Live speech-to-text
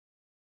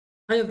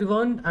Hi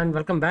everyone and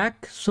welcome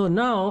back. So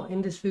now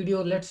in this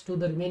video, let's do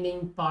the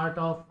remaining part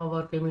of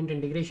our payment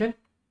integration.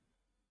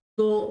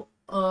 So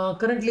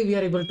currently we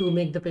are able to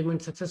make the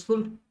payment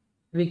successful.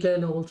 We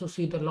can also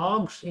see the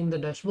logs in the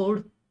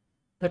dashboard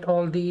that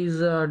all these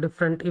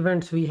different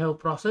events we have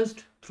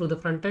processed through the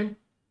front end,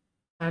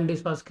 and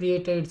this was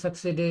created,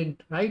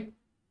 succeeded, right?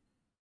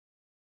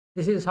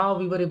 This is how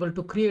we were able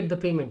to create the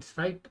payments,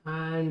 right?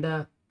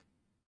 And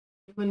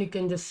even you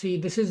can just see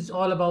this is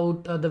all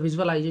about the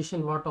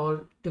visualization, what all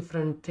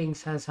different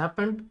things has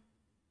happened.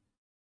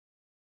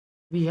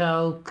 We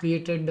have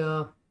created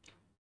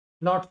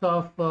lots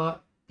of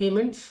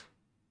payments,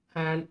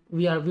 and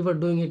we were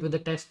doing it with the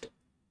test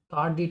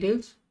card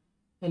details,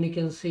 and you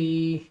can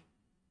see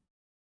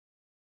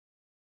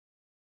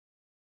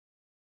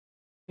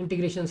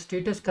integration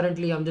status.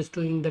 Currently I'm just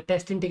doing the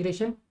test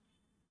integration,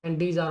 and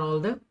these are all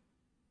the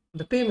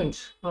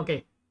payments.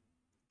 Okay,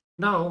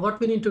 now what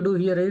we need to do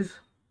here is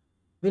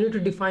we need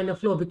to define a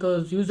flow,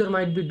 because user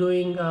might be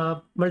doing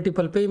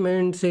multiple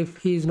payments if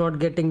he's not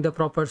getting the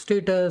proper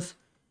status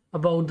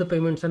about the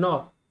payments and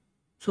all.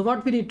 So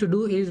what we need to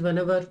do is,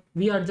 whenever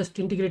we are just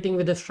integrating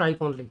with the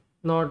Stripe only,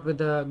 not with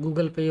the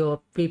Google Pay or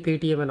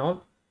Paytm and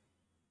all.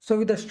 So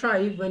with the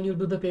Stripe, when you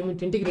do the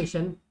payment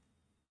integration,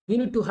 we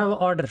need to have an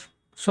order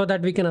so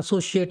that we can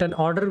associate an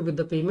order with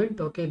the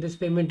payment. Okay, this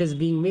payment is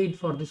being made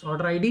for this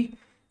order ID,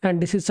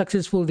 and this is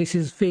successful, this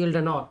is failed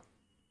and all.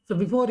 So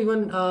before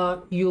even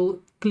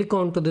you click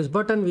on to this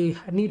button, we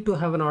need to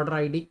have an order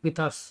ID with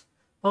us,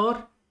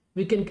 or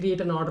we can create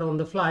an order on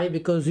the fly,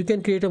 because you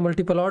can create a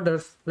multiple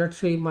orders. Let's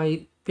say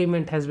my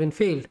payment has been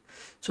failed,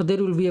 so there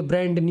will be a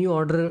brand new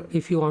order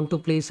if you want to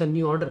place a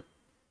new order,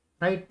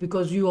 right?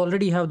 Because you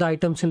already have the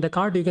items in the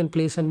cart, you can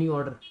place a new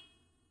order.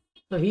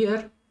 So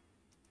here,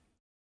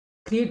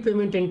 create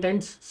payment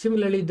intents.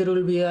 Similarly, there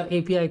will be a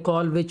API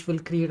call which will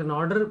create an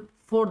order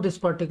for this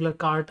particular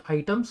cart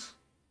items,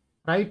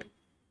 right?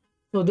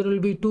 So there will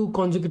be two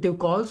consecutive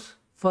calls.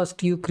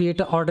 First, you create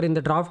an order in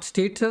the draft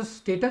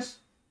status,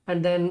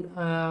 and then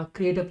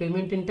create a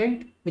payment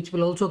intent, which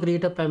will also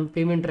create a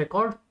payment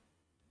record.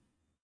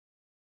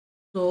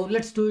 So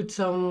let's do it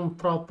some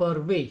proper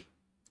way.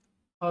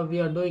 How we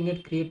are doing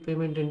it: create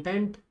payment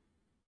intent.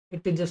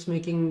 It is just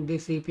making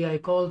this API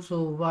call.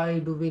 So why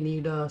do we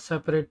need a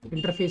separate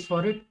interface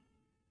for it?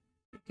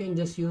 You can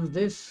just use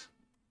this.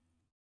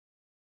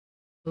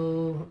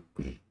 So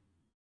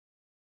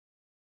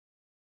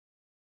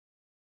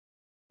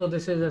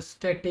this is a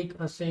static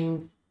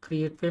async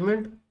create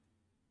payment,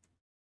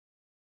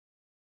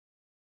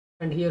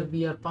 and here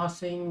we are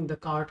passing the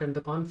cart and the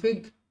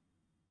config.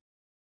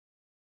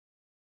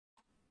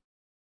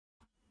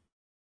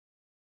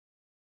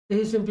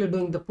 This is simply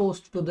doing the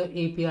post to the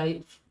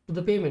API to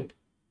the payment.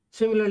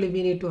 Similarly,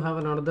 we need to have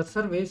another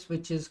service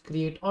which is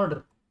create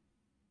order.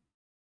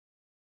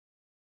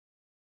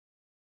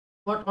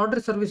 What order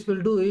service will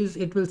do is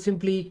it will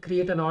simply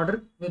create an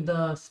order with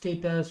the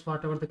status,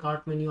 whatever the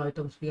cart menu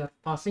items we are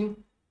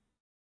passing.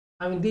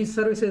 I mean, these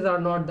services are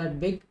not that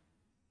big.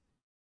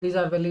 These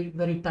are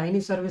very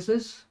tiny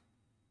services.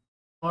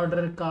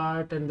 Order,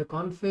 cart, and the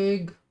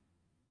config.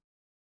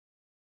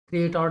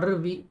 Create order.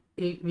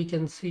 We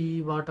can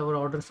see what our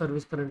order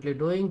service currently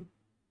doing.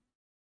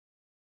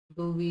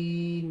 Do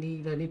we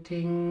need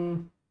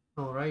anything?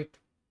 All right.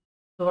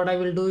 So what I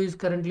will do is,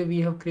 currently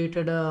we have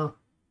created a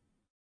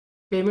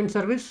payment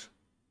service.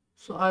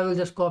 So I will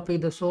just copy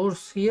the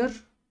source here.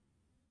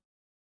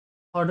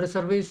 Order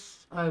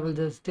service. I will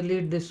just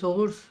delete the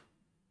source,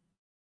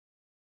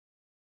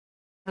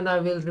 and I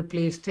will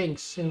replace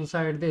things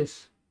inside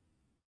this.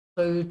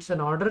 So it's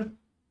an order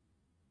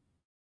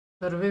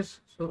service.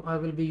 So I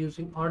will be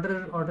using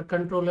order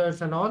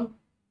controllers and all.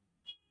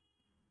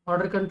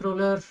 Order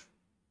controller,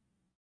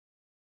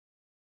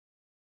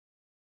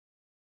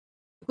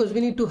 because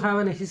we need to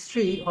have a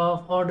history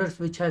of orders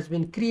which has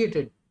been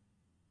created,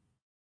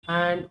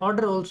 and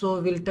order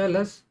also will tell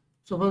us.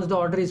 So once the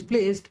order is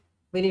placed,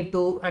 we need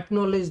to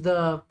acknowledge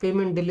the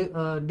payment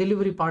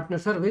delivery partner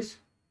service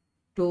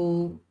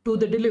to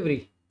the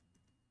delivery.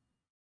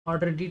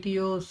 Order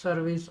DTO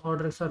service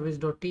order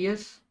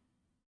service.ts.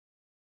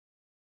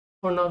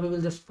 For now, we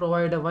will just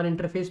provide a one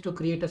interface to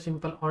create a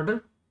simple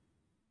order.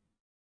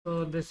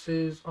 So this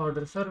is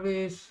order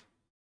service.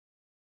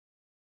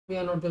 We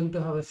are not going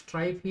to have a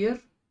Stripe here.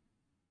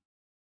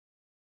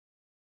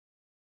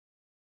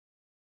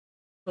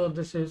 So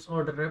this is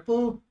order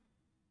repo,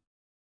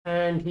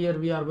 and here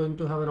we are going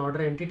to have an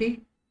order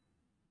entity.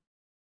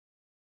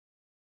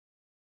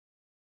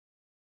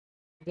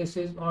 This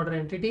is order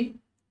entity.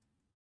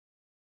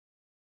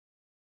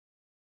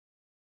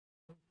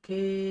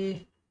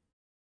 Okay.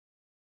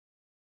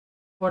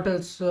 What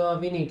else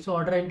we need? So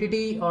order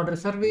entity, order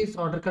service,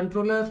 order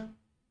controller.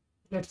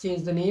 Let's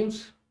change the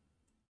names.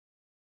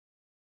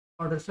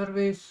 Order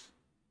service.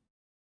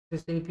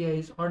 This API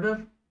is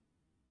order.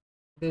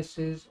 This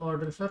is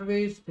order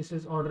service. This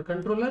is order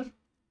controller.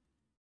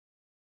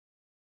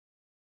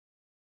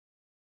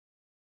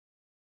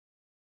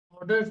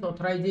 Orders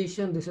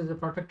authorization. This is a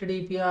protected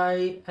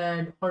API,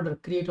 and order,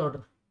 create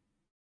order.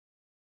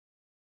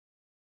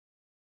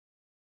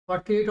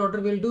 What create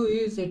order will do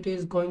is it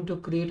is going to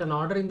create an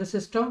order in the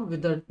system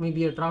with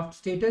maybe a draft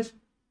status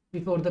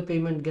before the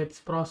payment gets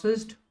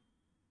processed.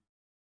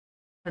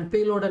 And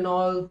payload and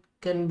all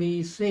can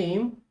be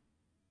same.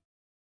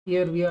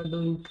 Here we are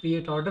doing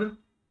create order.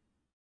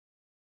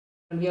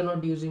 And we are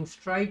not using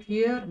Stripe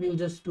here. We'll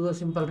just do a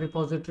simple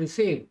repository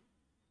save.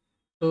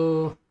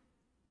 So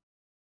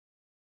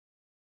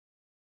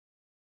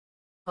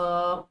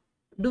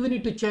do we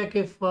need to check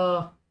if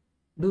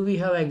do we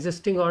have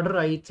existing order?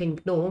 I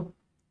think no.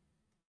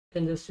 You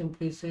can just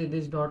simply say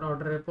this dot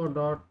order repo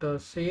dot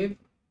save,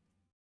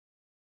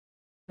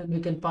 and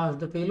we can pass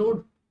the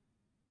payload.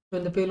 So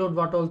in the payload,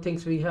 what all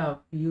things we have: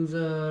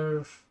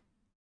 user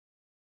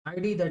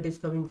ID that is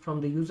coming from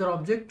the user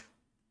object,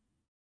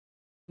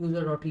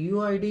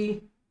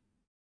 user.uid,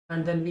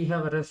 and then we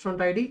have a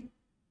restaurant ID.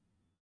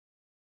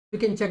 We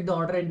can check the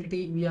order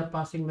entity. We are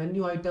passing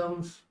menu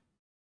items,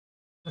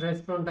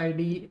 restaurant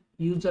ID,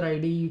 user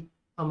ID,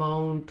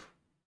 amount.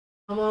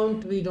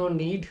 Amount we don't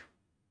need.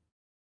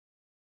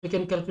 We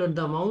can calculate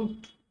the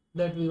amount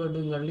that we were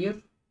doing earlier.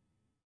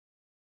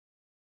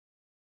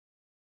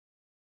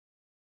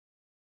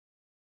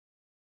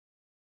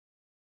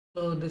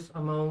 So this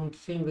amount,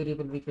 same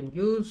variable we can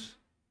use.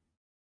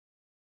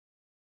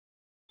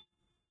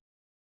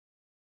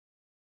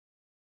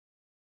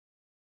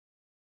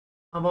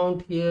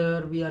 Amount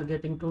here we are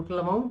getting total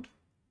amount.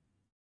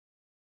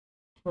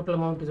 Total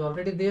amount is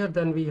already there.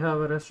 Then we have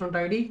a restaurant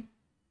ID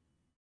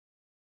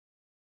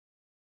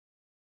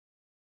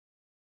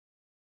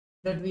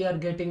that we are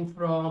getting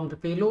from the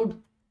payload,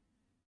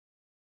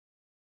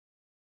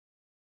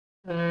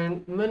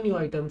 and menu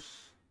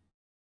items.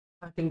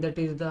 I think that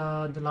is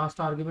the last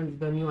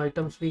argument, menu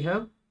items we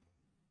have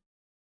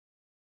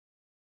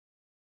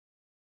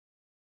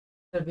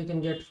that we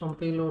can get from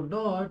payload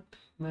dot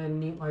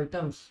menu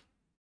items.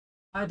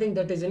 I think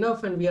that is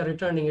enough, and we are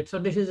returning it. So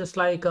this is just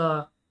like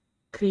a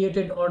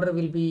created order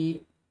will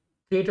be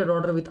created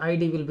order with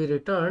ID will be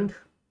returned.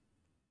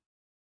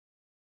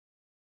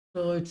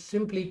 So it's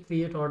simply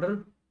create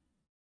order.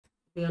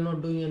 We are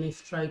not doing any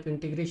Stripe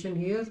integration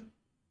here.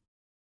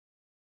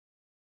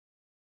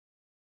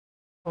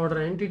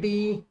 Order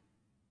entity,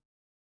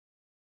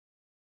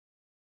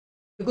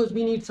 because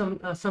we need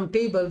some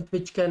tables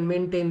which can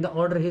maintain the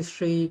order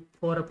history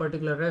for a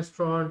particular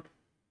restaurant,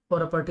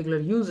 for a particular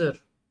user.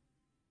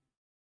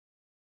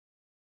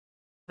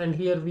 And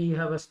here we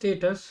have a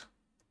status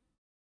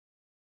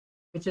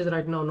which is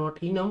right now not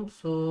enum.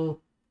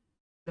 So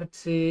let's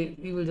say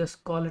we will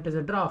just call it as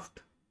a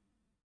draft.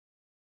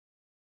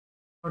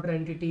 Order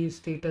entity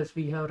status,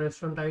 we have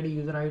restaurant ID,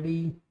 user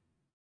ID,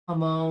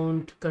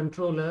 amount,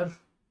 controller,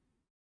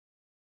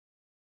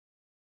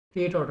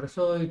 create order.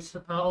 So it's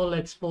all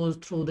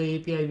exposed through the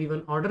API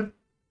v1 order.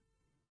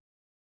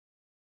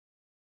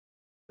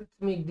 Let's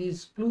make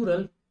these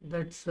plural.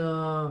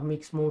 That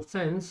makes more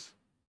sense.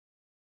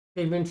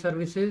 Payment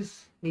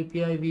services,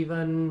 API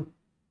v1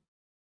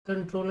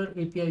 controller,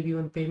 API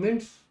v1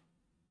 payments.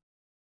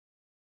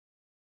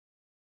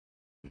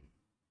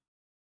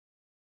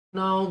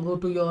 Now go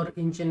to your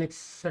Nginx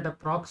setup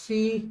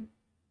proxy,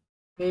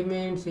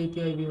 payments,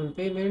 API v1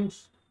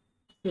 payments.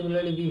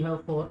 Similarly, we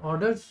have for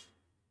orders.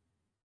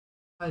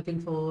 I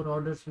think for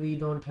orders we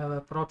don't have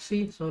a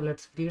proxy, so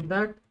let's create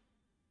that.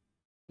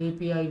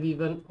 API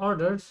v1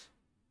 orders.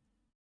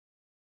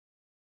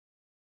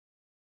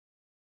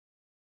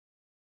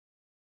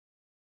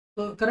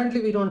 So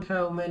currently we don't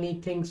have many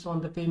things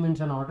on the payments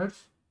and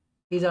orders.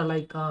 These are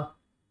like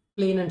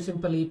plain and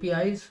simple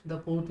APIs. The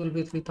port will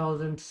be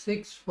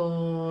 3006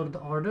 for the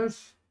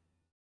orders.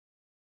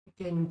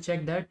 You can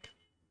check that.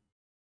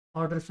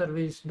 Order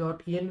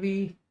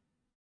service.env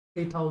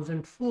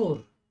 3004.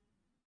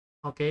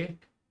 Okay.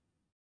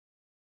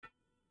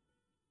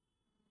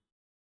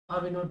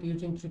 Are we not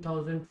using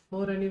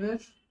 3004 anywhere?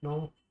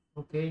 No.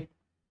 Okay.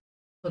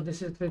 So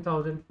this is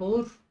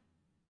 3004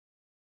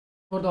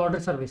 for the order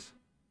service.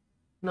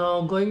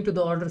 Now going to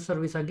the order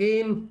service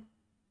again.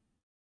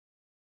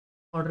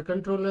 Order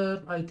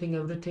controller. I think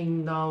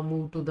everything now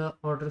moved to the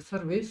order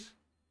service.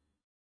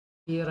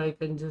 Here I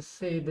can just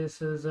say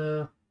this is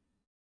a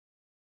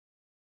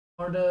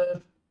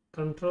order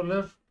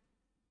controller.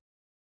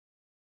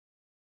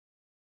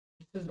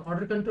 This is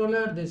order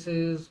controller. This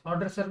is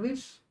order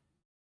service.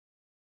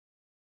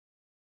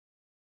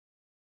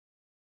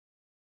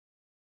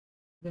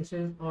 This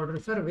is order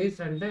service,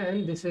 and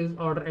then this is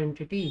order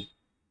entity.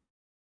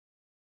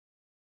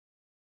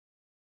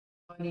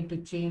 I need to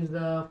change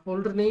the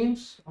folder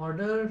names,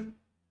 order,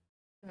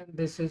 and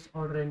this is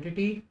order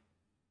entity,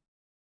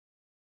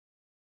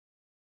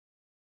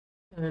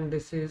 and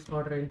this is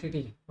order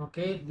entity.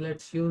 Okay,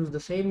 let's use the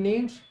same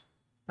names.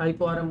 Type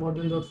rm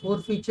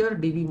module.4 feature,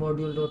 db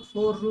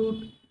module.4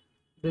 root.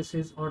 This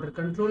is order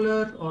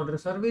controller, order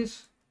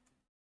service.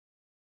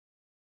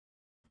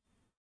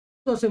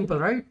 So simple,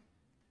 right?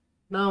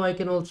 Now I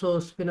can also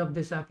spin up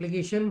this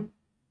application.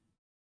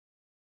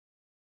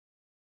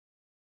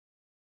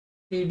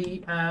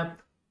 cd app,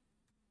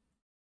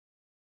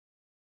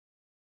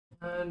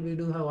 and we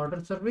do have order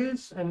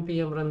service,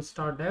 npm run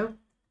start dev.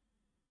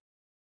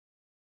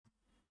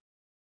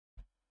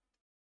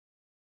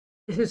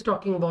 This is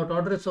talking about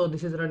order, so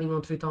this is running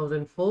on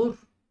 3004,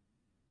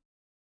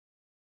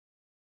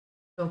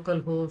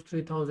 localhost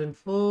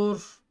 3004.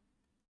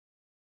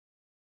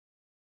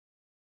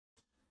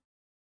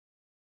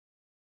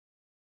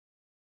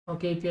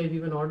 Okay, API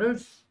given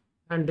orders,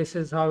 and this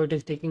is how it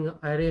is taking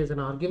array as an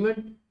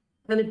argument,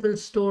 and it will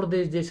store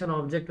this JSON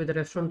object with the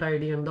restaurant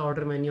ID and the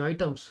order menu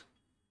items.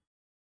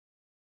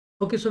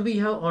 Okay, so we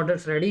have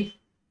orders ready.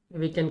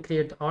 We can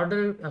create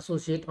order,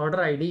 associate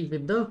order ID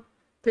with the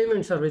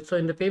payment service. So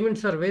in the payment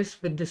service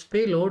with this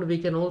payload, we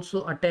can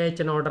also attach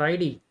an order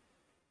ID.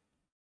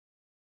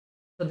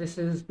 So this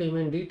is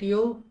payment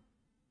DTO.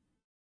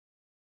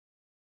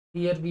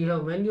 Here we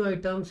have menu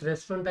items,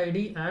 restaurant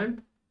ID,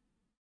 and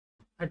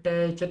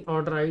attach an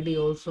order ID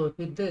also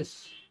with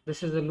this.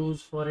 This is a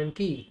loose foreign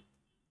key.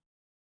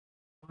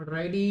 Order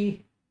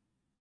ID.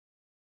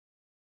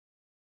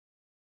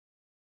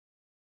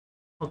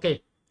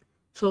 Okay.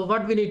 So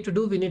what we need to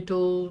do, we need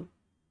to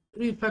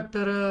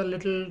refactor a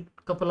little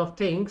couple of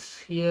things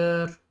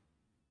here.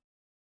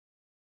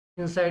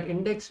 Inside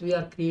index, we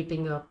are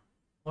creating a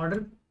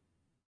order.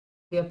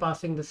 We are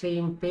passing the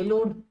same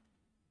payload,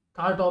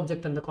 cart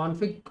object and the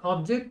config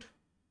object,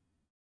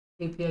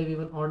 API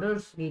given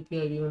orders,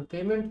 API given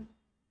payment.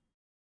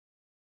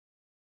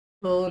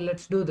 So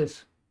let's do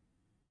this.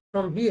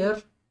 From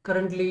here,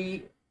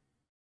 currently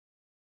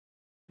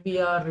we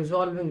are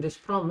resolving this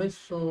promise.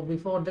 So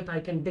before that, I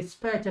can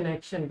dispatch an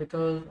action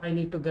because I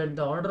need to get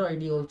the order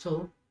ID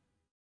also.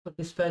 So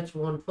dispatch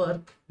won't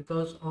work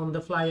because on the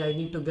fly I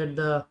need to get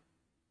the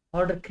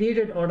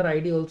created order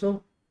ID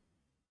also.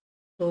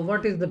 So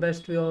what is the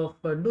best way of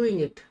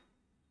doing it?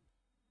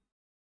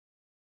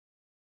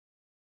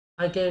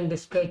 I can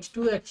dispatch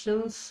two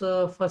actions.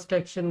 First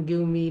action, give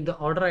me the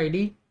order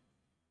ID.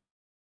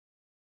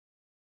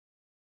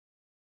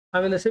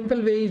 I mean, a simple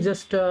way is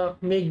just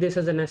make this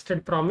as a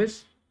nested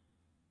promise.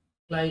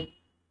 Like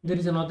there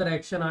is another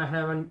action I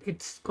have, and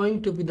it's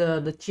going to be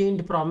the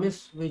chained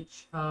promise,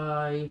 which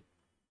I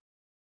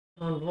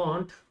don't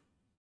want.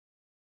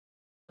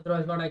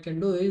 Otherwise, what I can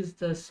do is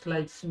just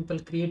like simple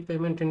create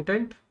payment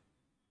intent.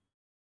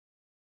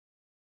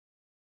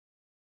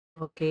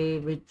 Okay,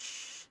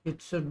 which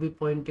it should be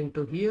pointing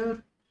to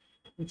here,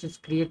 which is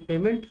create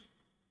payment.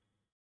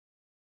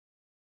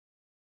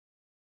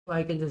 So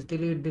I can just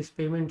delete this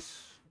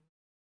payments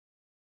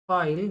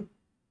file,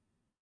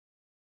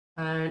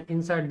 and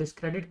inside this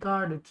credit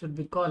card it should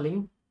be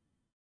calling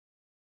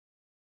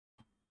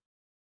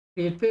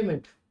create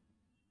payment.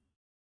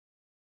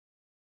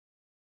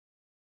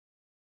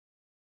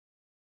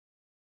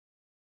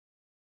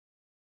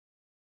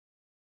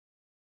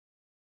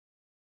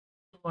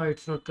 Why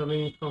it's not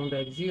coming from the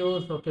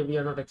Nextjs? Okay, we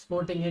are not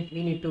exporting it.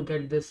 We need to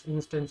get this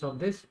instance of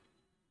this.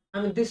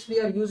 I mean, this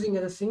we are using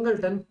as a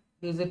singleton.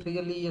 Is it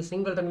really a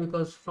singleton?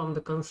 Because from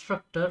the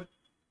constructor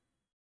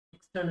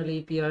external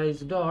APIs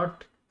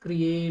dot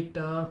create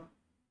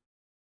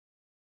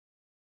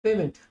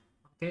payment.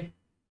 Okay,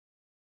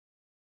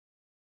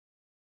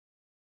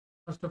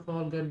 first of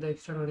all get the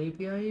external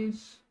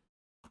APIs.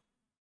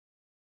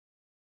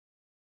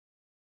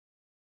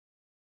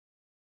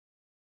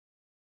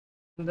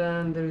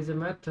 Then there is a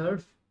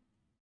method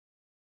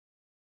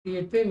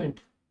create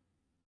payment.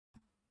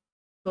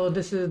 So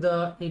this is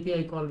the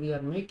API call we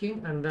are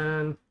making, and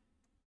then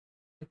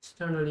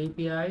external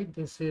API.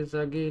 This is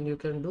again you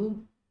can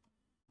do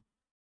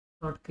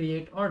dot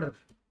create order,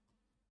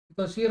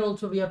 because here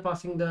also we are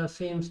passing the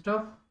same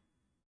stuff,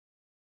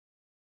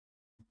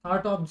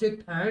 cart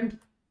object and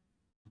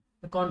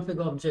the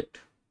config object.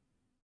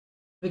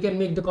 We can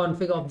make the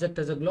config object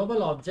as a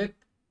global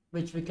object,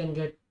 which we can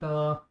get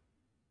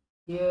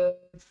here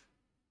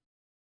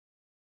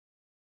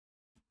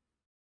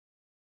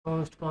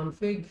const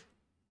config.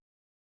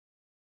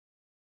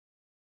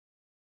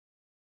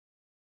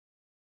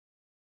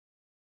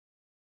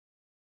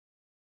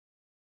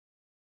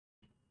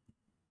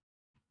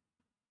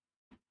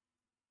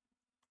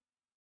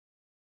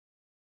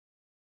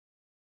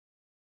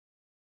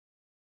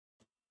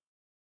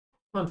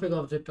 Config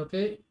object.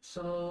 Okay,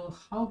 so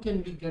how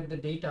can we get the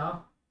data?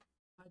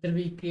 Either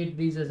we create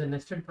these as a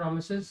nested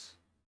promises,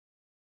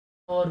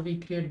 or we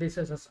create this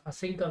as a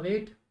async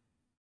await.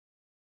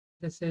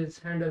 This is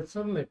handle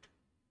submit.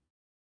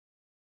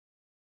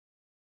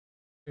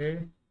 Okay,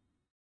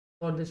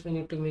 for this we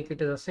need to make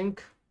it as async.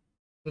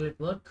 Will it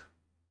work?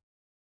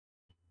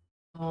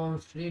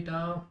 Const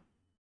data.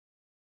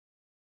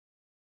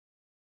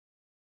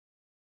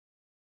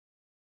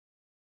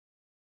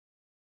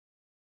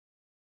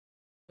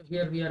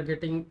 Here we are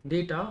getting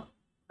data.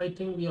 I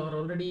think we are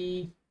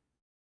already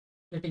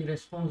getting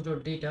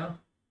response.data.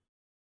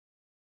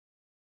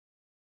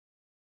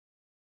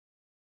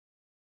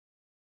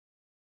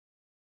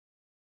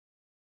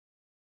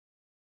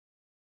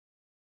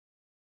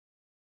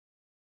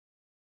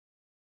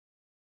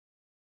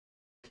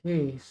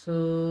 Okay,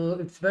 so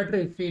it's better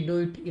if we do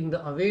it in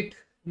the await,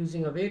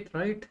 using await,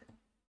 right?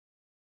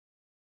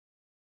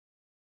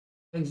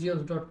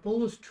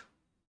 Nextjs.post.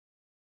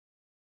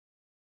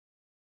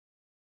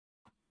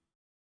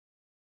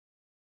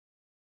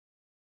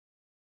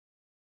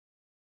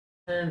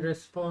 and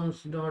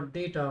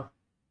response.data.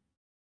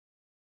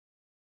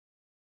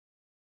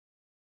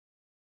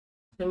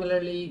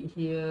 Similarly,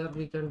 here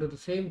we can do the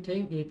same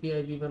thing,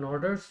 API v1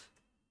 orders,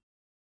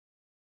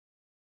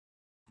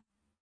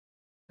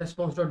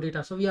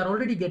 response.data. So we are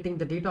already getting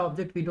the data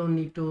object. We don't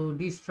need to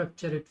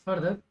destructure it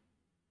further.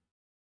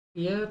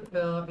 Here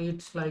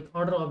it's like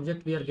order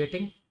object we are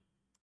getting.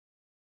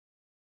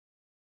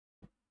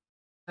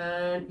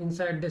 And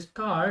inside this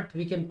cart,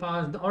 we can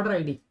pass the order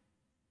ID.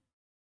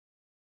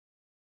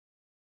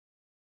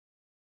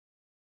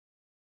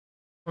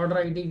 Order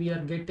ID we are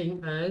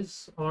getting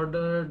as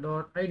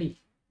order.id.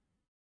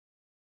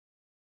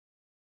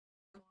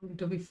 Going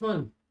to be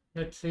fun.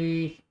 Let's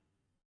see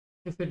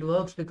if it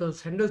works,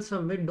 because handle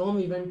submit DOM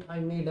event I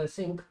made a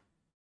sync.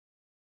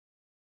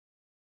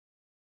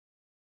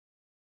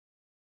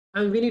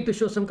 And we need to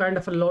show some kind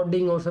of a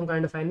loading or some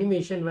kind of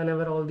animation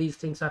whenever all these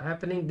things are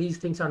happening. These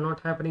things are not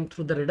happening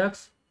through the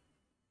Redux.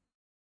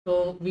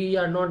 So we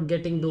are not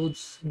getting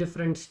those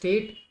different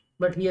state,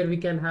 but here we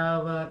can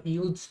have a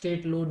use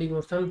state loading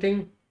or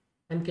something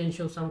and can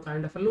show some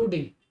kind of a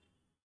loading.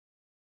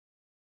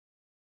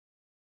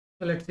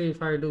 So let's see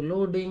if I do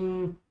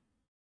loading,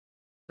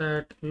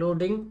 that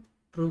loading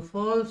true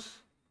false,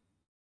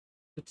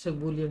 it's a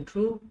boolean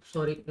true,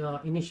 sorry,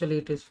 initially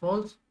it is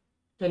false.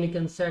 Then you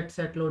can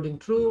set loading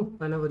true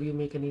whenever you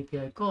make an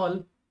API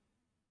call.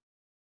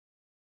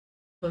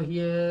 So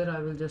here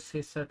I will just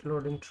say set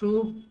loading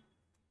true.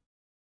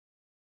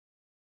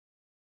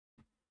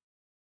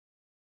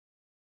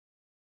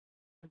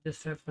 I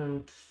just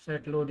haven't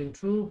set loading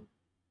true.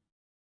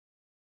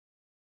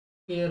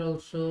 Here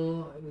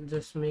also I will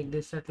just make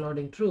this set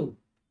loading true.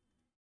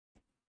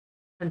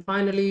 And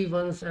finally,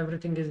 once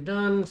everything is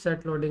done,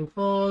 set loading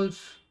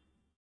false.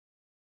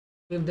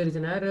 If there is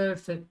an error,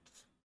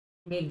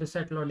 make the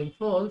set loading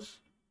false.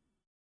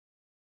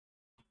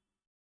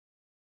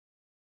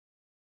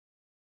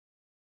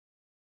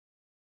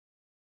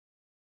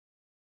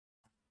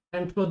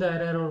 And throw the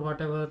error or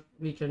whatever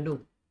we can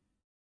do.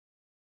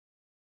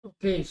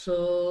 Okay,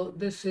 so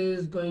this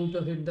is going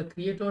to hit the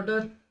create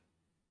order.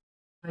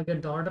 I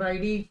get the order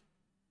ID,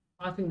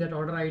 passing that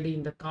order ID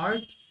in the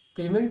card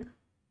payment.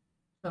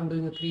 So I'm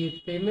doing a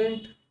create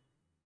payment,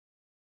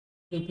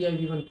 API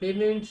v1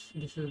 payments.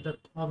 This is the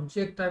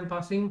object I'm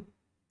passing.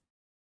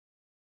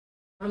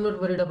 I'm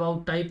not worried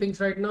about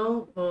typings right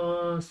now.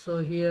 So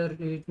here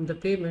in the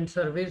payment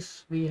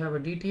service, we have a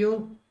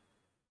DTO.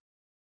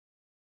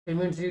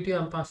 Payments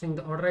DTO, I'm passing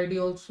the order ID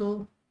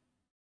also.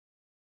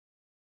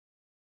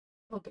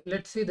 Okay,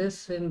 let's see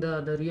this in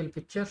the real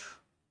picture.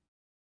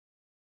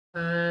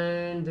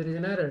 And there is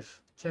an error.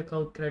 Check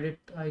out credit.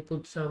 I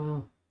put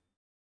some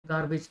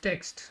garbage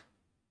text.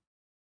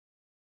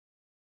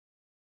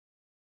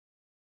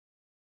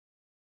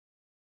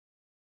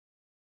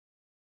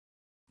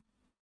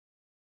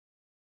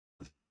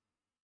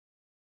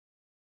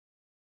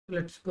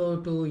 Let's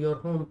go to your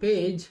home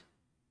page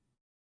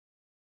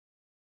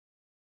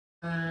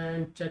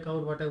and check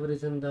out whatever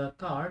is in the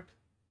cart.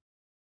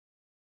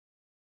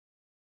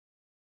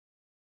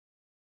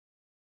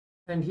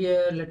 And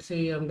here, let's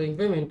say I'm doing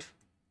payment.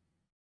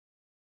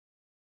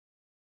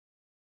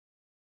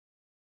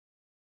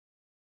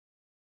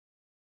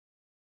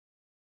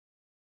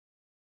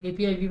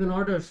 API v1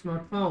 orders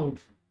not found.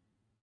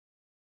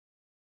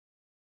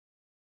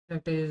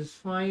 That is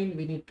fine.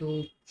 We need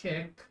to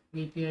check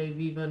API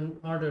v1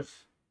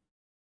 orders.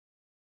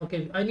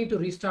 Okay, I need to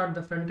restart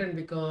the front end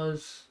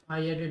because I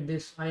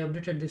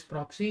updated this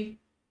proxy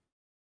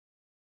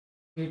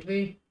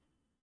gateway.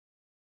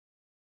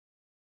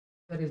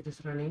 Where is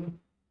this running?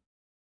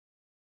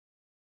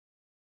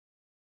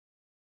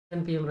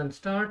 npm run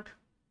start.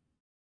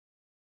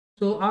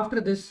 So after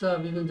this,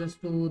 we will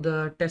just do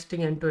the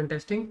testing, end-to-end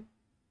testing.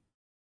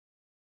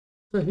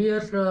 So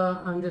here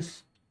I'm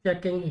just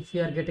checking if we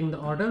are getting the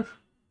order,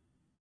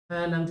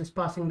 and I'm just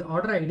passing the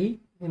order ID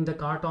in the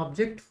cart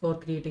object for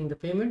creating the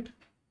payment.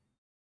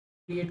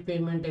 Create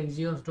payment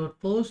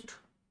nextjs.post,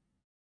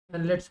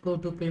 and let's go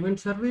to payment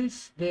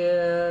service.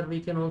 There we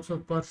can also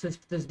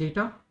persist this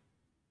data.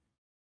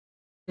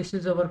 This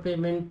is our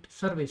payment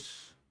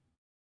service.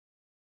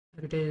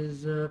 It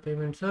is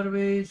payment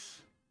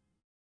service.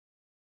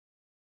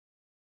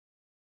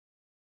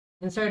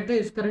 Inside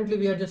this, currently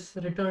we are just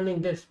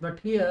returning this, but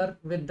here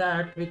with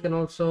that we can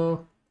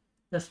also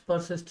just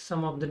persist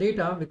some of the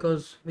data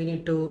because we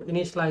need to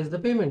initialize the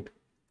payment.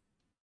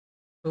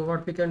 So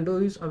what we can do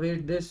is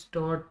await this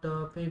dot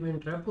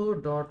payment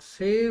repo dot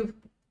save,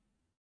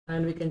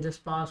 and we can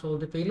just pass all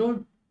the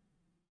payload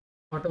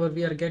whatever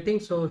we are getting.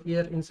 So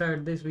here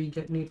inside this we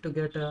need to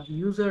get a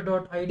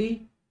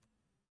user.id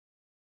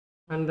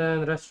and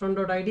then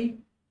restaurant.id.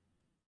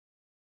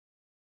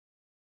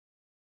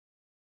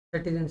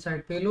 That is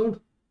inside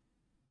payload.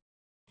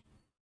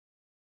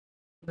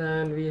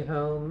 Then we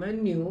have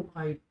menu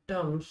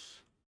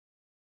items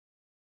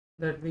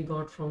that we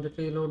got from the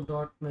payload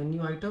dot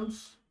menu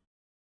items,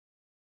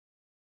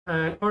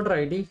 and order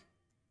ID.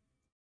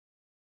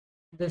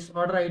 This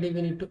order ID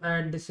we need to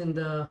add this in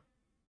the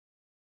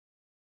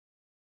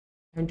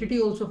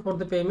entity also for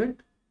the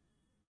payment.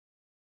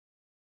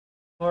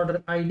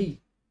 order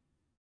ID.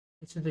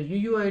 This is the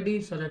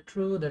UUID. Select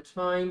true. That's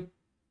fine.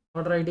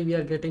 Order ID we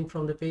are getting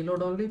from the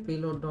payload only.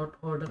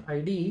 Payload.order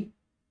ID.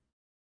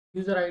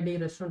 User ID,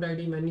 restaurant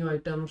ID, menu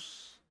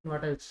items.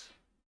 What else?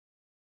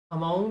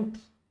 Amount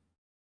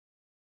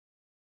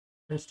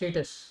and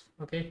status.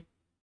 Okay.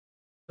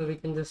 So we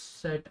can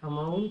just set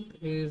amount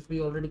is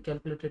we already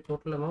calculated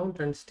total amount,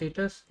 and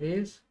status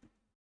is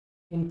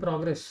in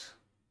progress.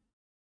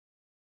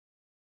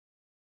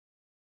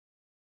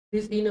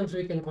 These enums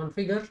we can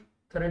configure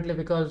currently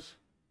because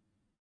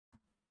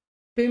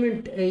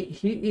payment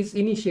is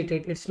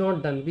initiated, it's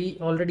not done. We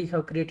already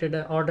have created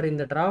an order in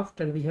the draft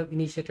and we have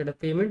initiated a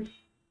payment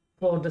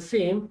for the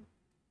same.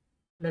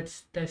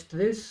 Let's test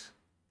this.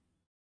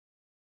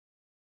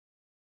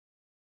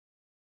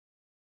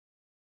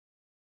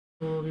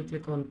 So we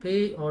click on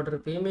pay, order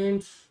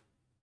payments,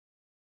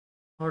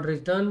 order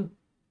is done,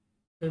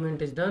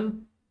 payment is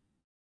done,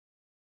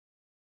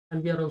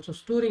 and we are also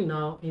storing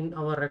now in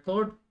our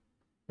record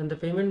and the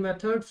payment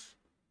methods.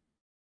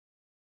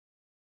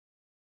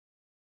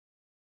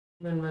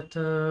 Payment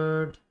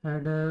method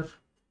header.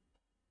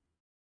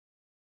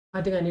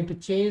 I think I need to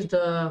change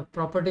the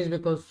properties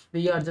because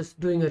we are just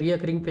doing a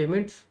recurring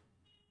payments.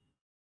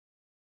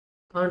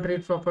 Can't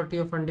read property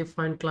of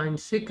undefined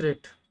client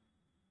secret.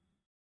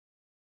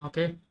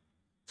 Okay,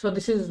 so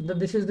this is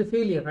the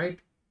failure, right?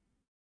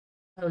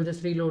 I will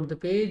just reload the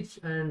page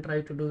and try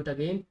to do it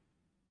again.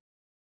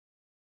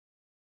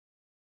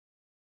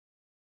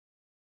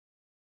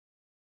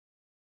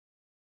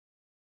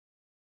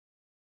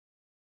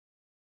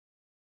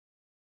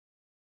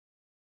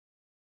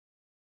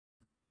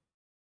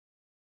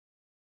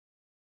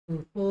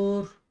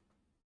 Four.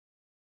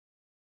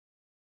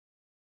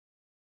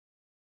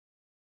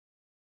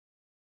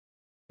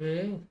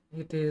 Okay,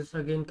 it is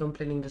again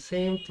complaining the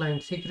same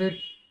client secret.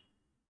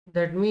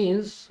 That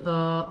means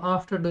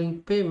after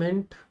doing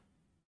payment,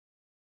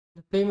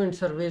 the payment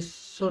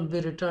service should be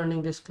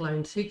returning this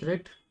client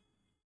secret.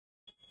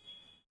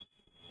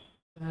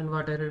 And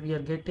what error we are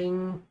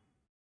getting?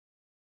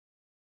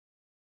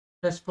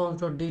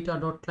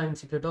 Response.data.client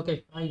secret.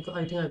 Okay, I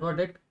think I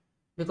got it,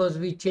 because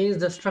we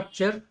changed the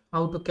structure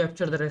how to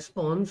capture the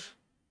response.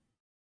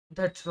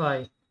 That's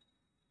why.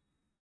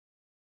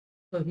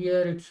 So here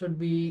it should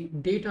be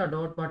data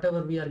dot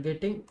whatever we are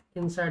getting.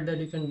 Inside that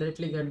you can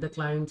directly get the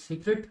client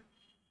secret,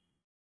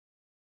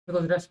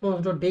 because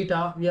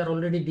response.data we are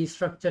already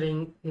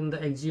destructuring in the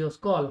Nextjs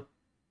call.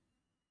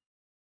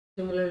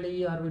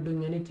 Similarly, are we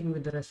doing anything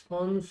with the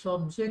response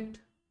object?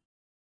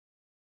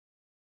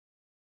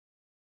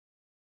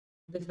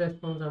 This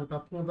response I'm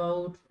talking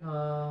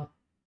about.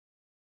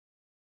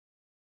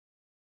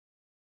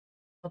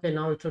 Okay,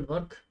 now it should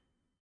work.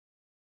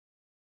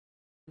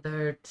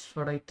 That's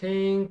what I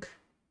think.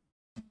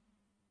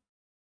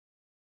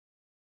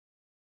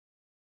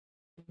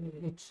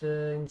 It's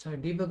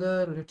inside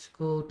debugger. Let's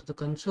go to the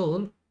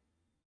console.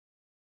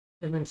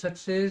 Payment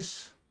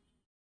success.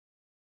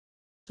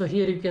 So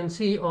here you can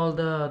see all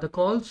the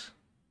calls.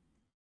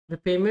 The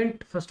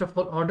payment, first of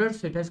all,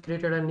 orders. It has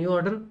created a new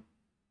order.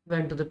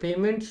 Went to the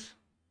payments.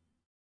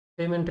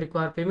 Payment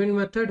require payment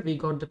method. We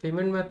got the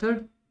payment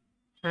method,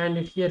 and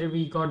here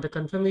we got the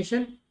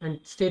confirmation, and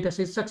status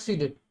is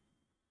succeeded.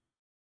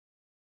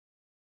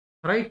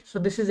 Right. So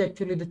this is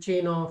actually the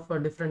chain of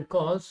different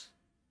calls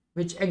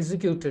which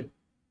executed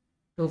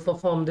to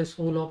perform this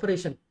whole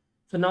operation.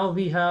 So now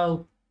we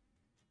have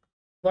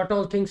what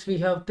all things we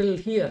have till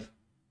here.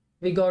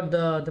 We got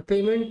the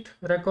payment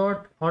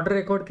record, order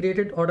record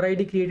created, order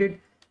ID created.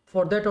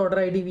 For that order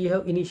ID we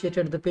have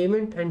initiated the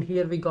payment, and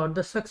here we got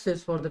the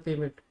success for the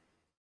payment.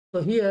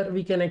 So here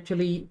we can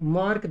actually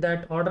mark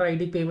that order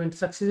ID payment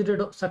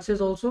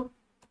success also.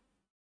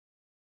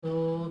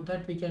 So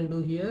that we can do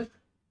here.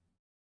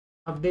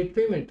 Update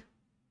payment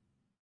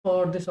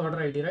for this order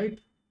ID, right?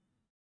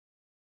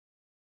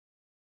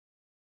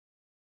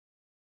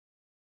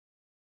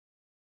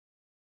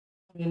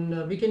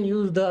 And we can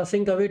use the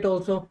async await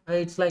also.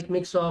 It's like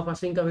mix of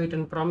async await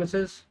and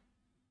promises,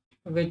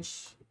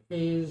 which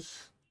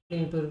is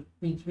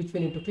which we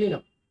need to clean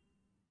up.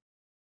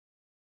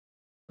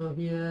 So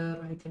here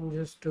I can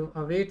just do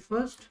await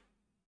first.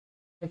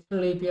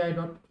 External API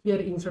dot here,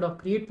 instead of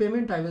create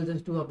payment, I will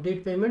just do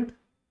update payment.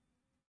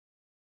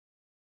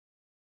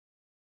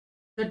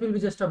 That will be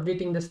just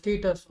updating the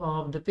status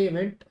of the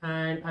payment,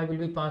 and I will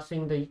be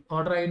passing the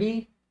order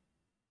ID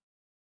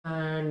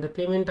and the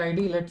payment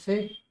ID. Let's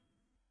say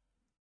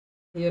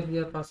here we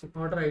are passing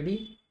order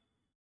ID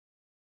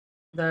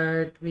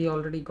that we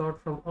already got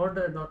from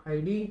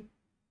order.id,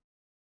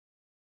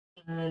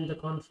 and the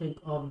config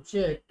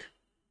object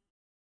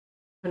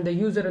and the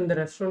user and the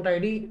restaurant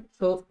ID.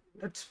 So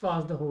let's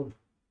pass the whole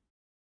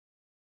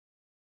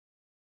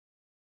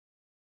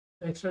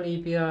external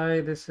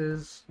API. This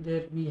is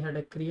there we had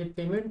a create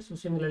payment. So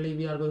similarly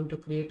we are going to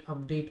create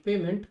update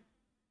payment.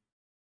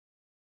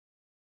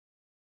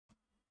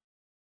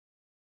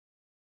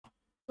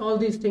 All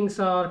these things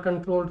are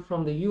controlled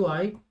from the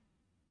UI,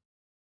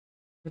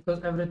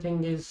 because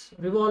everything is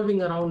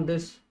revolving around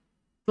this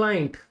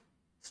client,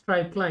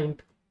 Stripe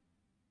client.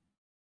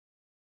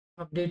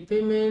 update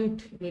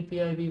payment,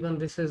 API v1,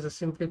 this is a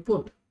simply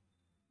put.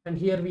 And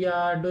here we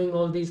are doing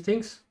all these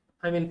things.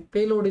 I mean,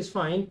 payload is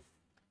fine.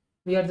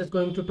 We are just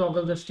going to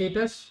toggle the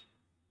status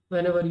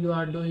whenever you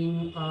are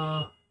doing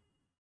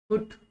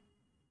put.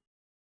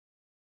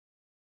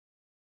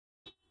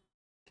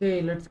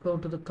 Okay, let's go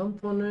to the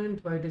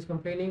component. Why it is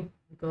complaining?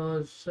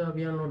 Because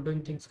we are not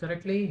doing things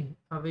correctly.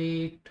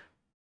 Await,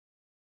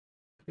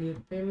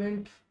 create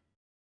payment.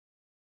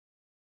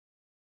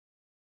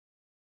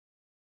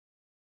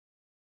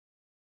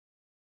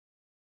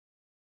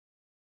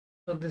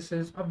 So this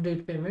is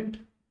update payment.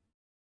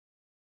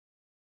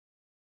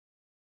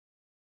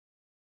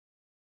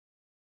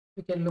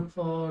 We can look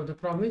for the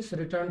promise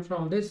return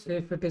from this.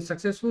 If it is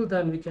successful,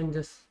 then we can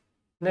just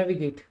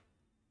navigate.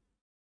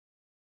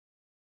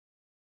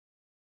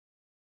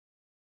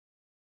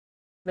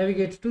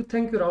 Navigate to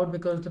thank you route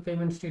because the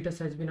payment status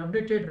has been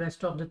updated.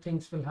 Rest of the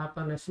things will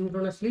happen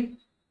asynchronously.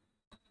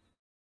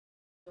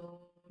 So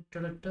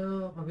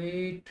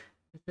await,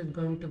 this is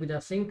going to be the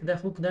sync, the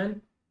hook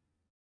then.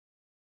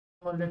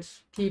 Or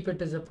let's keep it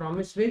as a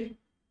promise way.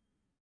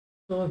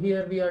 So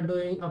here we are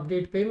doing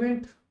update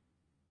payment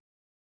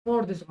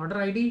for this order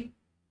ID.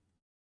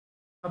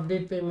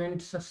 Update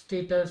payment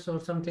status or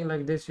something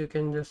like this, you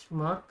can just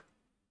mark.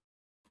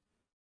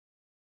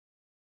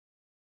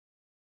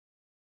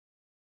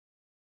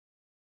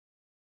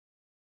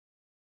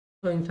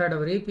 So inside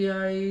our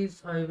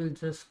APIs, I will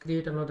just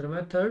create another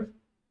method.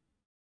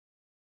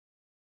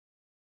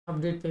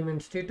 Update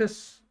payment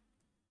status.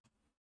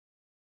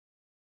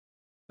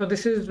 So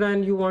this is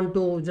when you want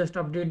to just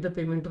update the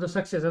payment to the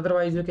success.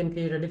 Otherwise, you can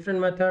create a different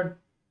method.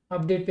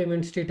 Update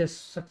payment status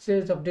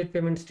success, update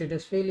payment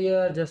status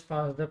failure, just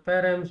pass the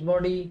params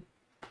body.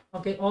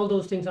 Okay, all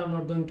those things I'm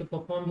not going to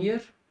perform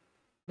here.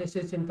 This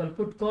is simple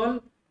put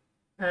call,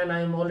 and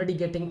I'm already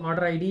getting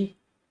order ID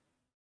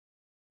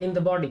in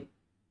the body.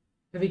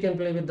 We can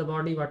play with the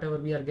body, whatever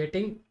we are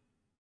getting.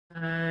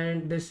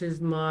 And this is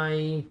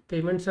my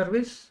payment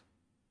service.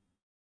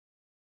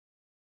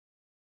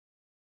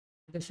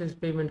 This is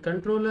payment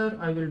controller.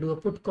 I will do a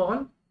put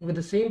call with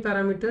the same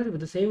parameter, with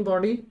the same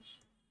body,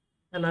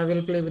 and I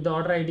will play with the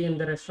order ID and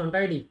the restaurant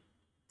ID.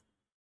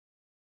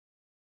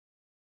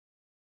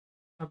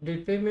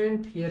 Update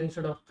payment here,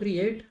 instead of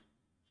create,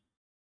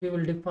 we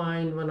will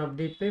define one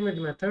update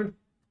payment method.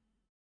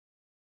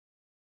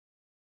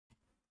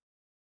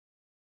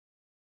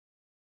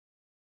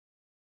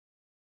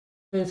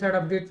 So inside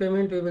update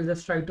payment, we will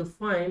just try to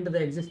find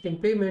the existing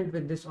payment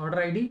with this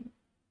order ID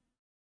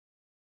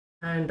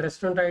and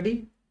restaurant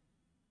ID.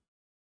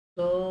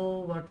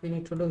 So what we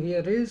need to do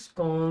here is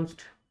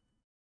const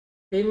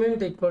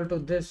payment equal to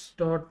this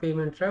dot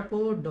payment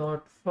repo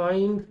dot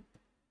find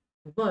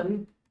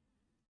one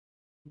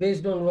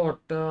based on what,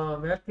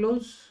 where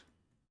close,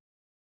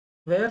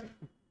 where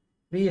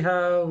we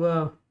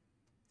have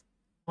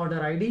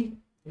order ID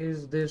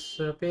is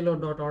this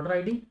payload dot order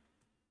ID,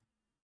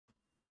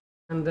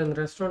 and then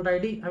restaurant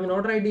ID. I mean,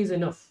 order ID is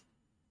enough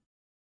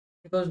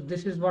because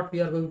this is what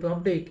we are going to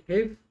update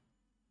if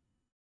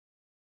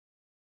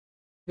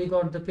we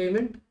got the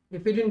payment.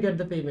 If we didn't get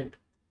the payment,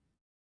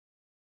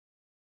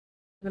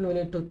 then we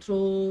need to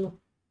throw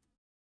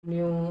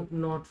new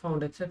not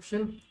found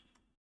exception.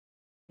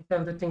 If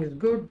everything is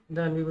good,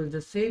 then we will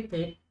just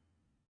say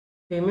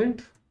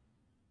payment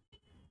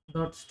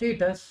dot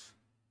status.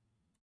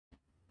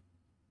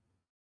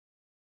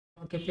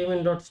 Okay,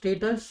 payment dot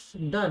status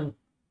done.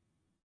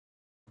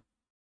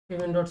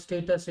 Payment dot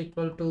status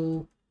equal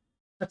to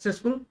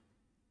successful,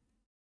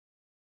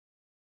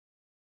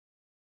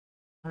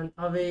 and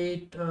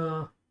await.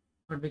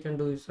 What we can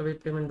do is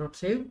await payment dot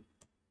save.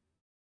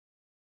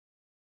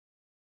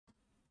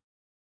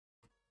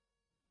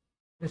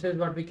 This is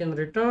what we can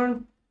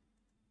return.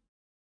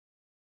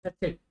 That's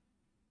it.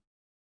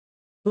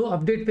 So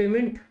update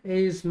payment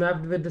is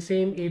mapped with the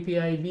same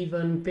API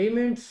v1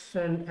 payments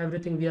and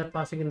everything we are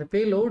passing in the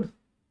payload.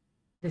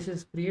 This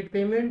is create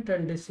payment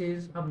and this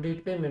is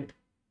update payment.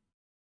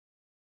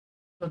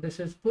 So this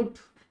is put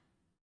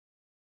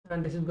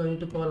and this is going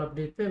to call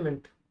update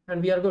payment,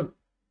 and we are good.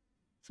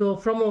 So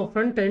from our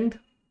front end,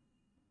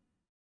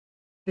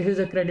 this is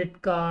a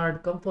credit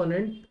card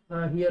component.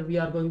 Here we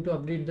are going to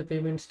update the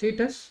payment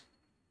status.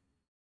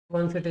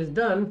 Once it is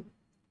done,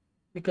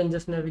 we can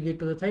just navigate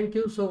to the thank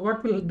you. So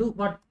what will do,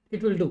 what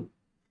it will do,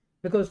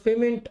 because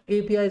payment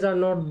APIs are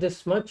not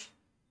this much.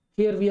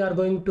 Here we are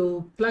going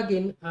to plug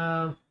in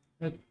a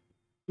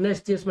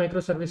Nestjs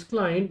microservice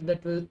client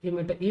that will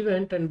emit an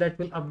event and that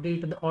will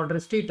update the order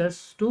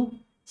status to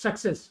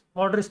success.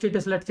 Order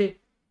status, let's say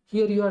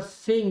here you are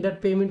saying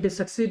that payment is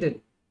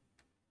succeeded.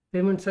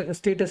 Payment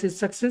status is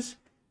success.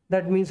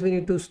 That means we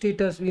need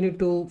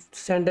to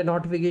send a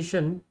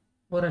notification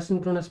or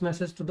asynchronous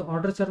message to the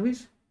order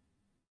service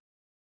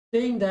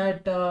saying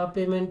that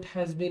payment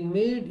has been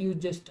made. You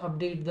just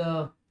update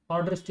the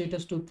order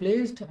status to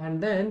placed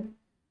and then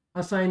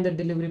assign the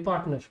delivery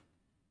partner.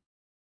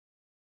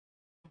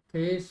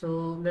 Okay,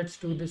 so let's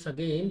do this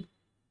again.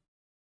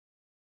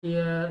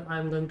 Here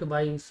I'm going to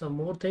buy some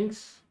more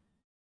things.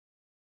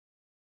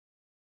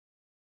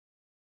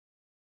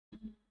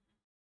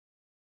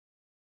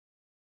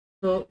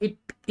 So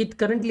it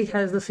currently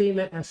has the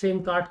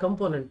same cart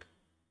component.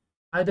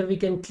 Either we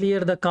can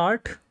clear the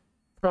cart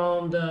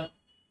from the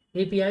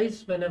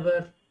APIs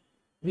whenever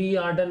we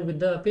are done with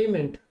the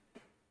payment.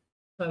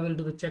 So I will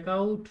do the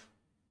checkout.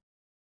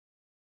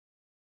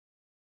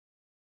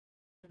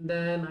 And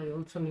then I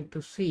also need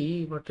to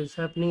see what is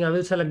happening. I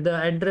will select the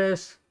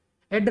address.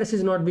 Address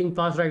is not being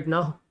passed right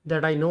now,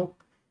 that I know.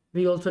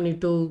 We also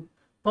need to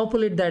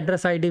populate the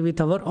address ID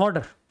with our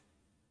order.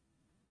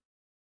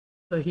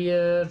 So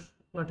here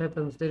what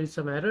happens, there is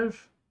some error.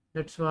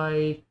 That's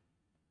why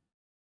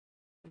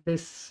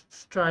this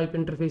Stripe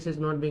interface is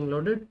not being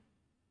loaded.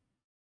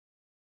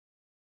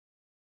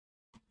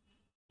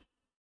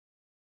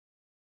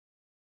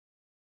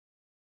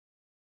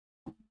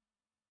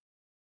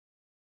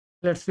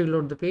 Let's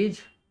reload the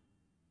page.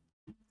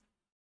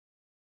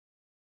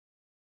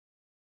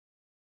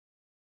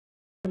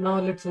 Now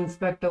let's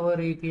inspect our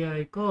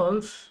API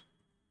calls.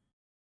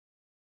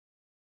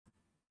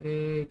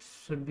 It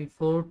should be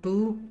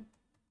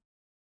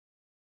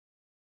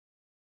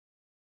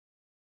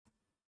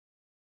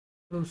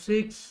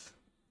 4226,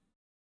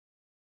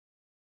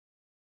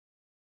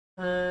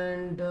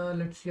 and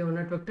let's see our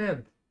network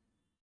tab.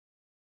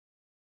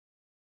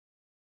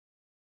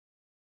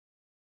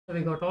 So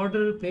we got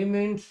order,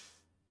 payments,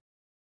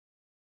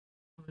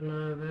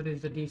 and where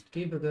is the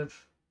debugger?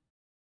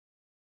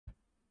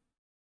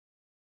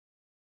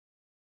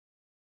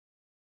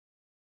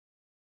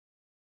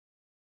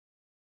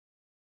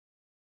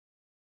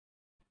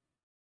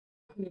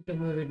 I need to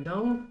move it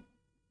down.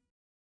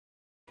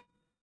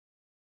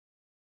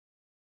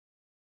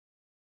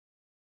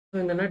 So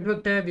in the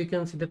network tab, you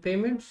can see the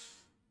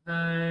payments,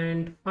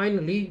 and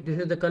finally, this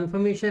is the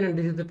confirmation, and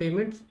this is the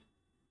payments,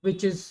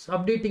 which is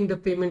updating the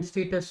payment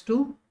status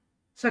to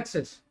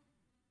success.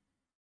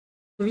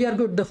 So we are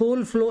good. The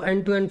whole flow,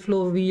 end-to-end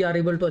flow, we are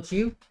able to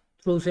achieve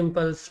through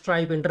simple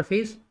Stripe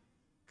interface,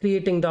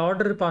 creating the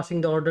order,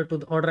 passing the order to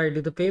the order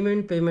ID, the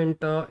payment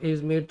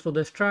is made through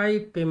the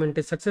Stripe, payment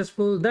is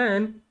successful,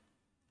 then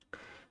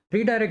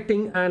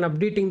redirecting and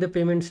updating the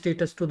payment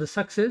status to the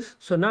success.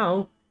 So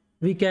now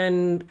we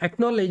can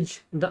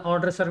acknowledge the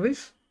order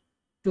service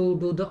to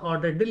do the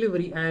order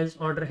delivery as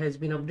order has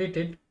been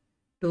updated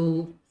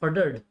to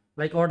ordered,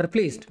 like order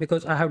placed,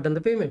 because I have done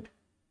the payment.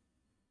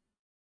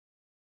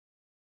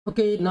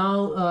 Okay,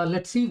 now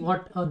let's see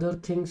what other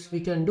things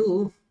we can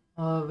do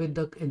with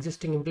the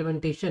existing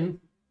implementation.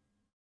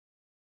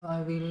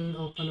 I will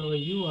open our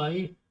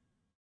UI.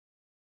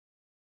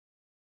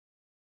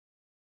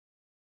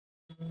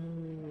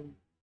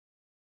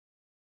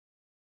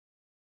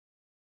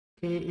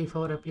 Okay, if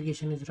our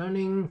application is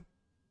running.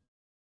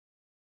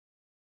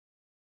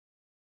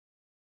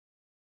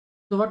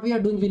 So what we are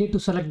doing, we need to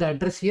select the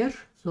address here.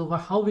 So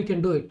how we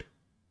can do it?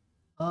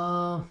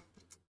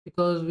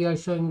 Because we are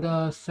showing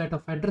the set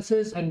of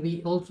addresses, and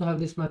we also have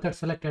this method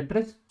select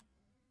address,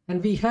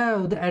 and we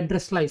have the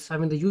address slice. I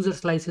mean, the user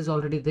slice is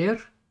already there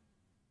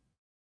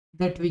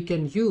that we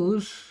can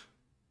use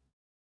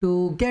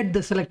to get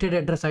the selected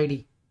address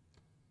ID.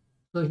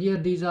 So here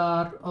these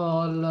are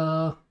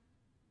all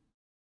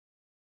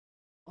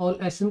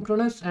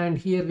asynchronous, and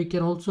here we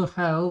can also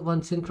have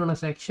one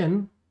synchronous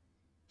action,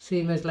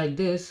 same as like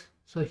this.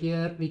 So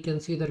here we can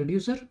see the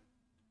reducer.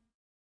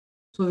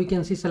 So we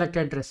can see select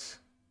address.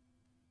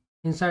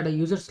 Inside a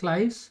user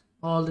slice,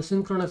 all the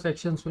synchronous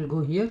actions will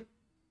go here.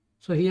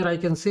 So here I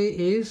can say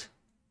is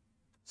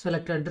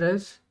select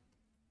address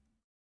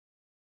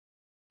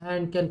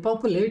and can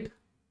populate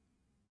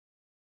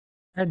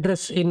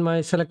address in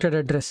my selected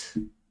address.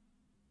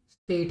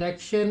 State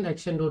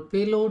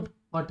action.payload,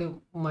 what is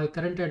my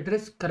current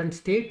address, current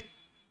state,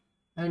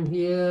 and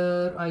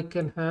here I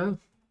can have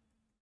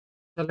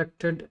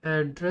selected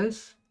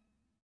address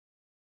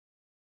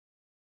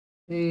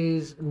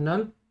is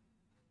null.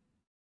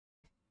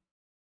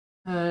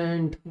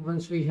 And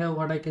once we have,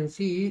 what I can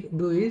see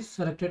do is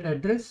selected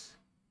address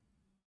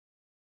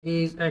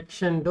is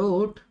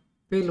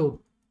action.payload,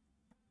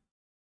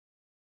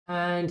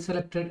 and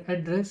selected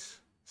address,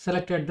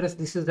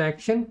 this is the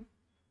action.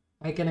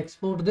 I can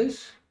export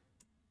this.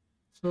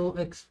 So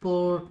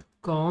export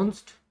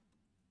const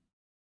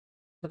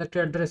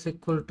selected address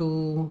equal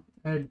to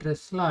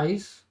address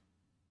slice.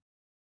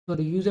 So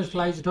the user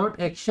slice dot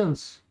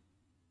actions.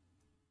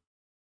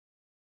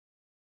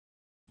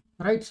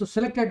 Right, so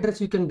select address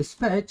you can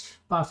dispatch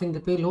passing the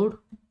payload.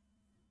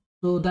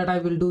 So that I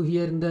will do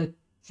here in the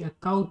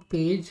checkout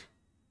page.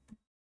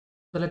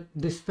 Select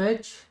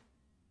dispatch,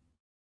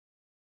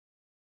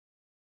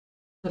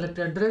 select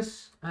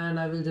address, and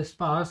I will just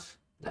pass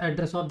the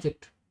address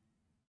object.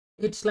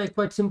 It's like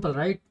quite simple,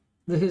 right?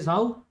 This is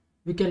how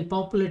we can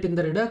populate in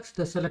the Redux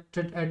the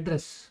selected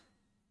address.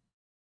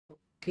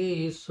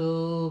 Okay,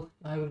 so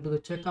I will do the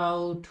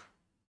checkout,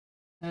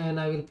 and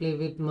I will play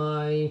with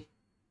my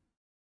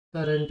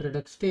current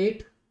Redux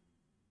state.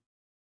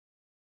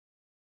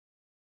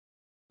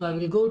 So I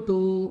will go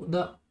to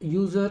the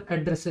user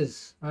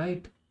addresses,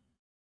 right?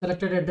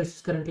 Selected address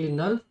is currently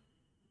null.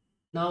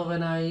 Now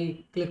when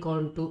I click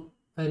on to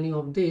any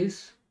of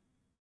these,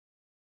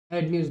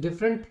 add new is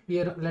different.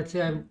 Here let's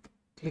say I'm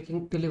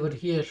clicking deliver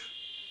here.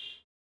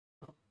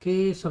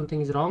 Okay,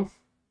 something is wrong.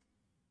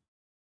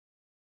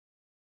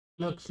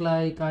 Looks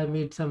like I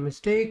made some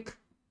mistake.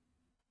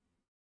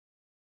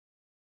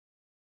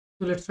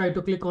 So let's try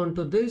to click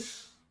onto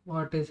this.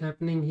 What is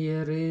happening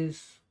here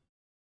is,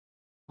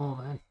 oh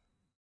man,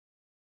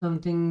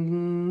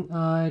 something,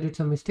 I did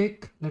some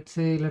mistake. Let's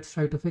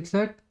try to fix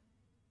that.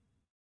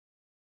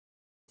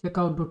 Check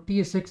out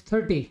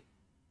 .tsx30.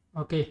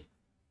 Okay,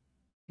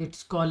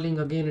 it's calling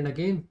again and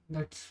again.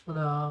 That's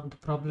the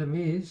problem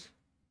is,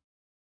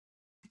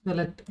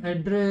 select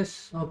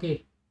address.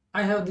 Okay,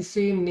 I have the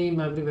same name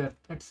everywhere.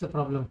 That's the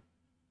problem.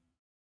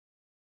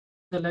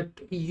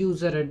 Select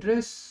user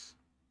address,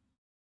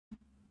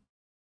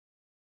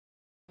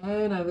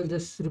 and I will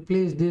just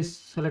replace this,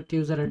 select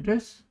user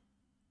address,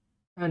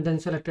 and then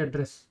select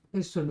address.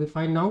 This should be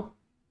fine now.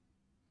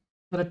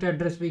 Select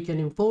address we can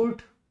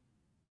import.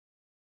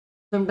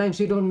 Sometimes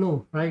you don't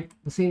know, right?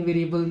 The same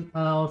variable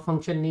or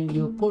function name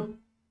you put,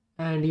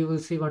 and you will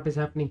see what is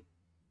happening.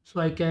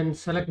 So I can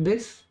select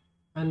this,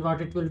 and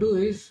what it will do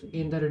is,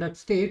 in the Redux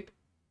state,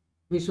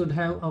 we should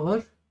have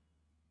our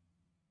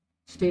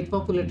state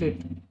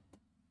populated.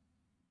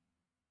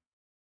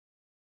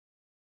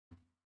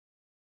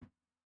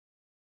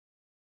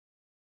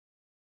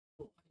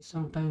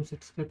 Sometimes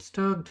it gets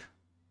stuck.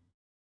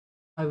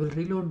 I will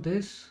reload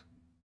this.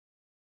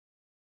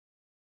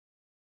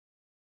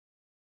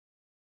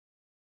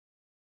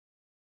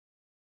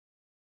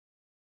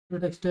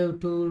 Redux dev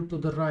tool to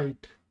the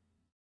right.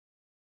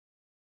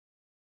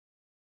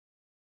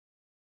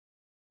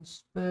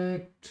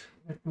 Spec.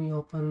 Let me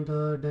open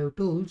the dev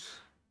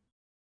tools.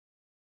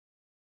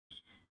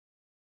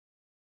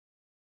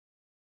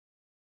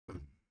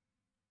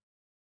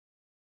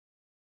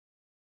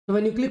 So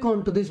when you click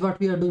on to this, what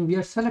we are doing, we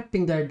are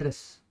selecting the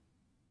address.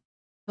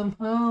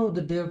 Somehow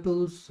the dev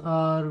tools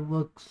are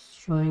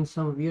showing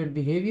some weird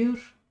behavior.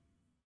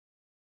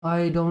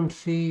 I don't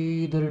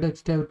see the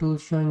Redux dev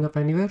tools showing up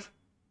anywhere.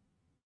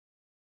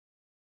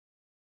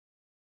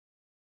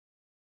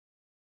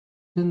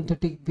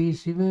 Synthetic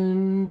base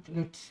event.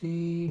 Let's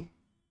see.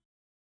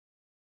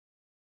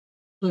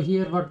 So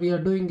here what we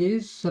are doing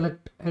is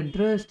select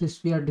address.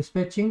 This we are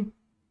dispatching.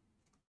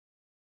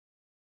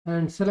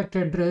 And select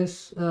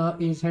address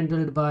is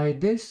handled by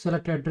this.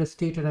 Select address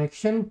state and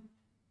action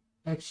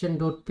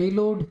dot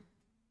payload.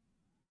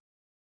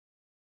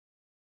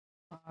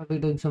 Are we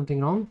doing something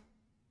wrong?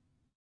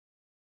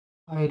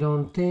 I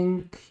don't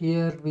think.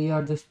 Here we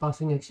are just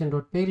passing action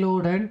dot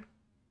payload, and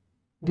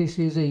this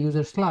is a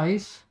user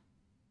slice.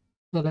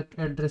 Select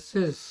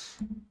addresses.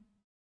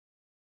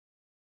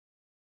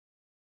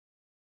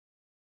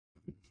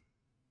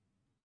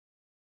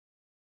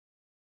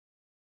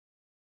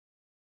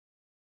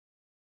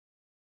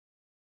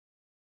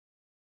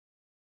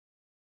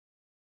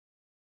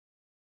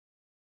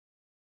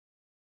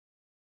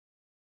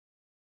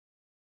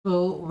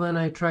 So when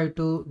I try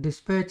to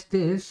dispatch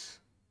this,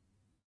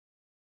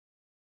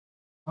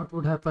 what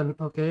would happen?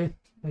 Okay,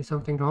 there's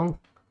something wrong.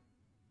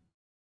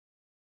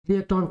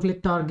 React on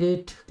click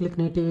target, click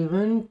native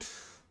event,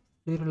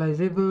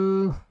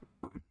 serializable.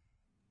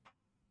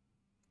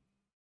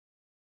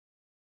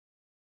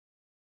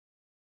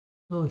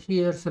 So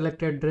here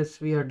select address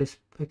we are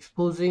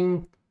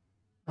exposing,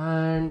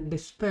 and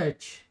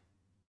dispatch.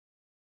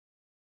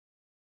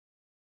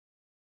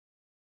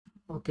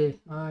 Okay,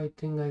 I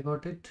think I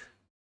got it.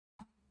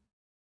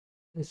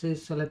 This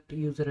is select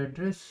user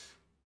address.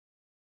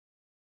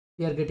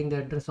 We are getting the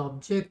address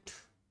object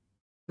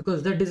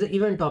because that is an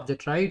event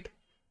object, right?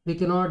 We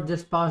cannot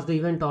just pass the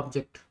event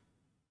object.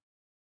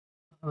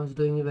 I was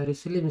doing a very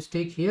silly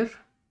mistake here,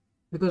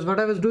 because what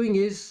I was doing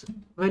is,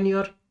 when you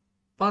are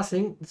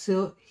passing,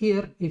 so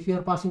here if you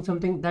are passing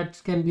something,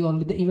 that can be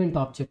only the event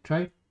object,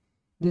 right?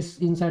 This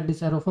inside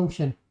this arrow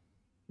function.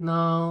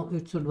 Now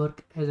it should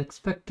work as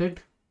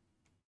expected.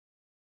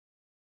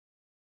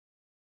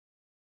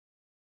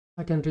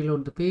 I can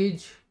reload the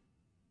page,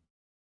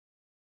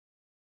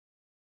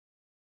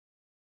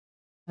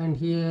 and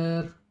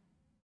here,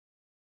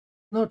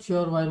 not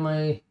sure why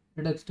my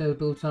Redux dev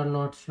tools are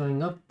not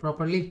showing up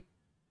properly.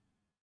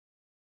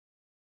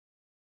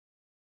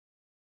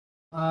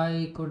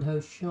 I could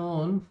have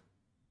shown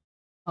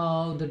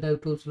how the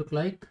dev tools look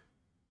like,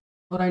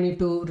 or I need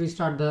to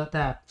restart the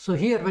tab. So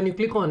here when you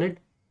click on it,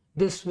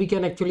 this we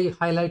can actually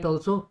highlight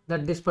also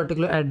that this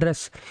particular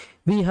address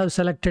we have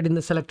selected in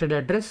the selected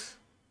address,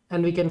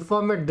 and we can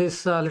format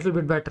this a little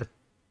bit better.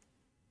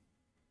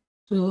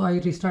 So I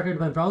restarted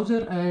my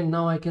browser, and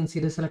now I can see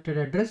the selected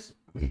address.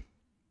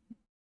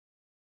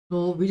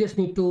 So we just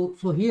need to,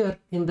 so here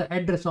in the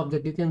address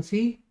object, you can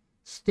see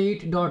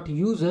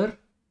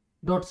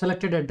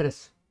state.user.selected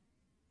address.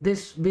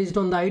 This, based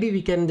on the ID,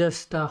 we can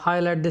just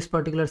highlight this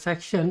particular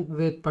section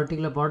with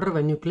particular border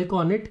when you click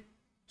on it.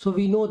 So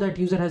we know that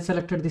user has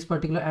selected this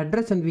particular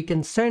address, and we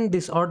can send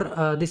this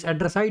order, this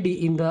address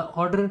ID in the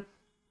order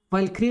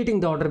while creating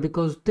the order,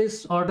 because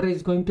this order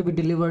is going to be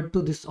delivered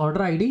to this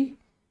order ID,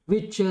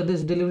 which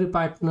this delivery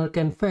partner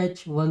can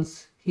fetch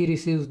once he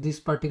receives this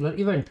particular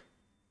event.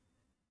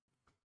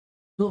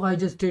 So I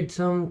just did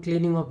some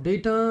cleaning of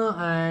data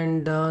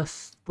and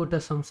put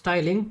some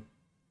styling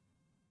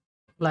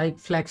like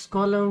flex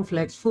column,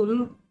 flex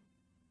full,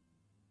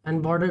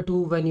 and border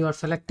to when you are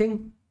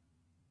selecting.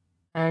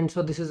 And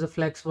so this is a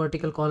flex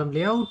vertical column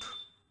layout.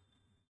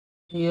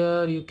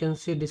 Here you can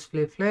see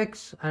display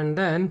flex, and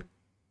then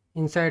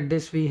inside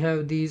this we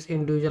have these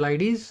individual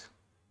IDs.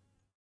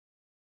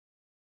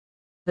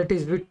 That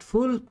is width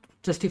full,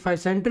 justify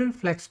center,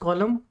 flex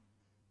column,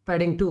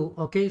 padding 2.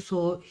 Okay,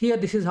 so here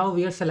this is how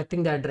we are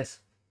selecting the address.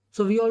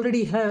 So we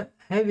already have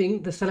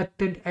having the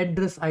selected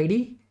address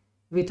ID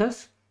with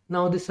us.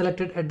 Now the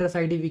selected address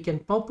ID we can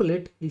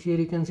populate. Here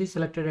you can see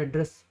selected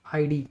address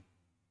ID.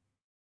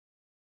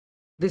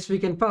 This we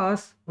can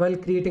pass while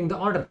creating the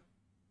order.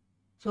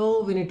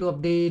 So we need to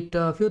update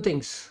a few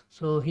things.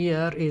 So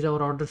here is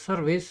our order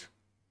service.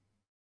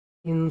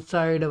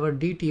 Inside our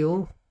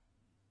DTO,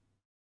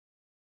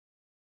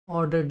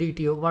 order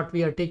DTO, what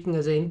we are taking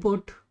as an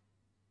input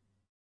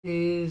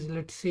is,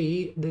 let's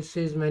see, this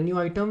is menu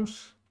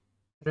items,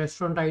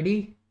 restaurant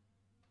ID,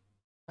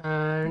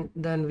 and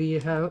then we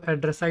have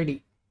address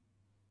ID.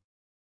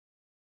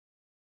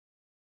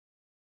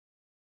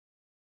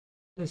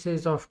 This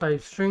is of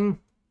type string.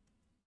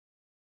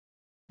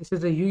 This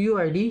is a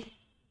UUID,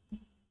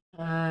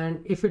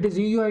 and if it is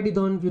UUID,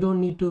 then you don't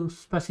need to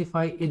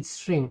specify its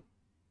string.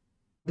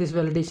 This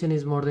validation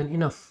is more than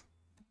enough.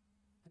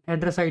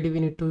 Address ID we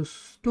need to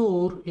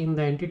store in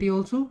the entity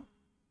also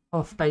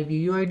of type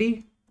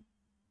UUID.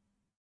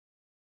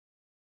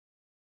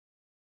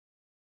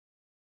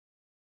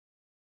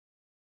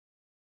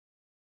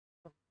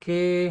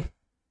 Okay,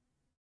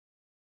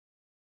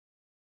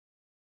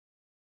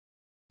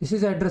 this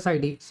is address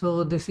ID,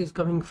 so this is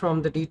coming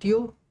from the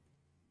DTO,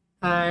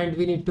 and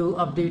we need to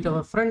update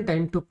our front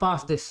end to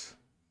pass this.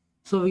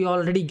 So we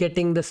already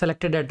getting the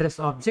selected address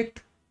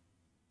object,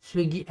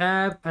 Swiggy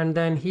app, and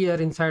then here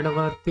inside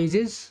our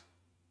pages,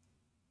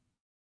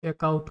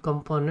 checkout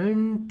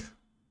component.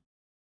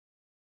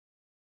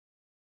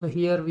 So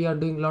here we are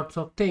doing lots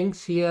of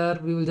things. Here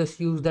we will just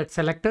use that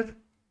selector.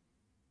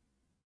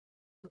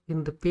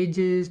 In the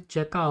pages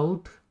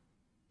checkout,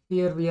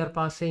 here we are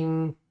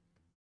passing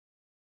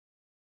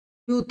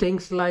few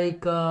things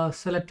like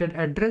selected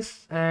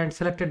address, and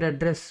selected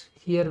address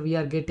here we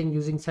are getting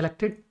using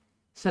selected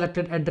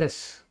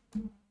address.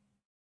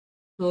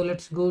 So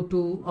let's go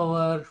to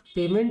our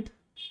payment.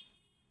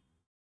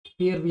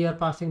 Here we are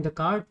passing the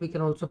card. We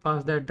can also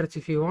pass the address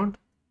if you want.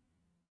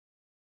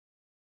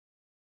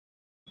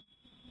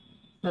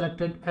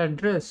 Selected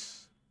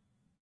address,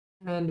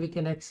 and we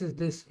can access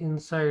this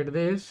inside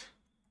this,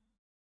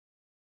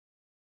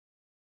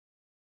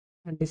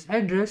 and this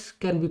address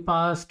can be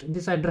passed,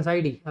 this address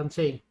ID I'm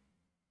saying.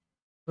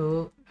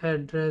 So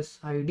address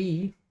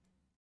ID,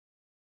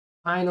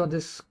 I know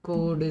this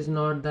code is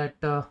not that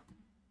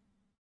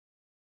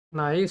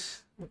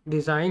nice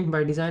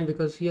by design,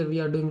 because here we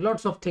are doing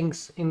lots of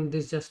things in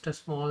this just a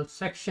small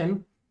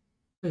section.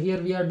 So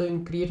here we are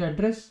doing create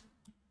address,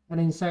 and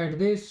inside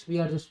this we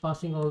are just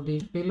passing all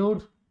the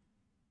payload.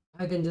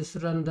 I can just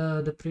run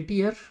the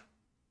prettier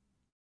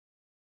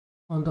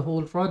on the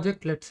whole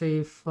project. Let's say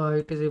if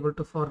it is able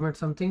to format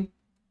something.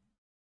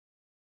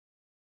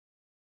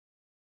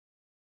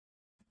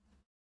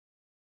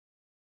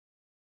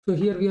 So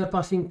here we are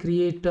passing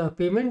create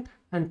payment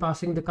and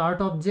passing the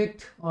cart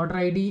object, order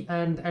ID,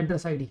 and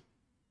address ID.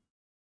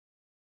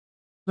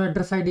 So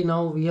address ID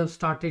now we have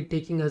started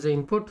taking as an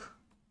input.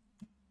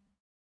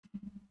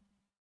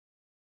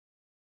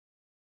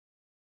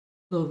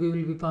 So we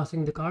will be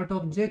passing the cart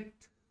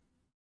object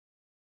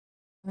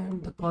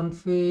and the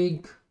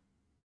config,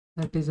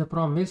 that is a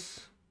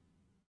promise.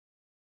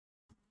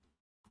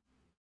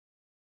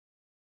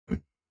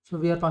 So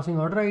we are passing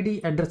order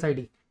ID, address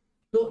ID.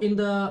 So in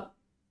the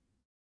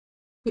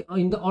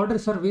order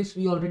service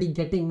we already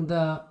getting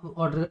the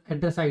order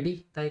address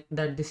ID, like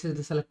that this is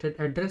the selected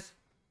address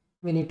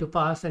we need to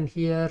pass, and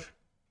here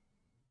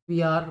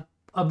we are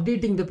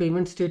updating the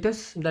payment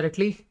status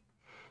directly.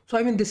 So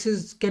I mean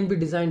this can be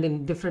designed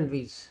in different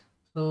ways.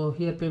 So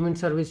here payment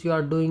service you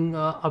are doing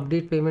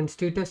update payment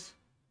status,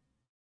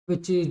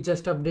 which is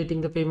just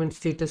updating the payment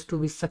status to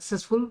be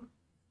successful.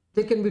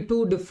 There can be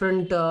two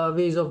different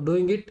ways of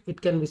doing it.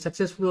 It can be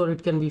successful or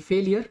it can be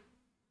failure,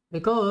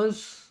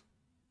 because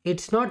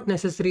it's not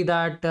necessary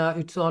that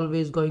it's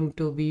always going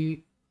to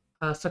be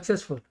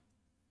successful,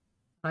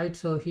 right?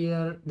 So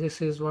here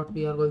this is what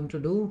we are going to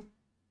do.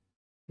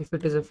 If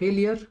it is a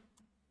failure,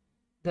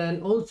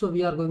 then also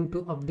we are going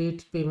to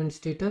update payment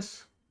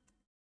status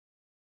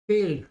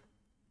failed,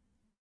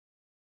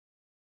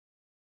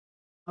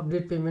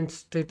 update payment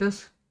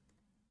status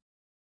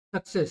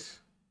success.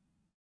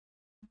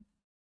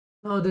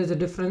 Now there is a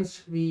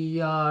difference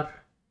we are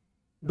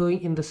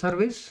doing in the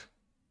service.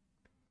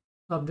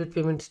 Update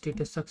payment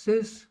status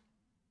success,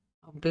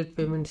 update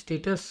payment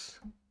status.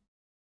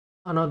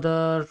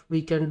 Another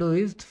we can do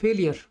is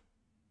failure.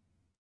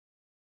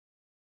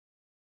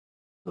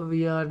 So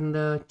we are in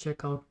the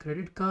checkout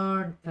credit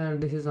card,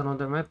 and this is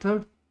another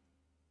method.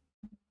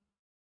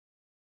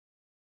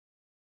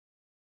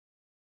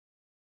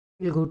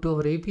 We'll go to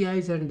our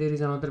APIs and there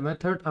is another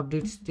method,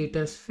 update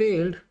status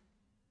failed,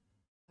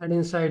 and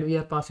inside we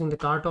are passing the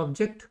cart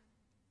object.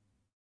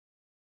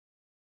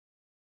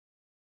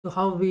 So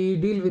how we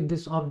deal with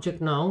this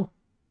object now?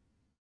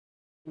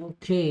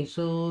 Okay,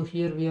 so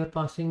here we are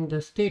passing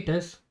the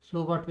status.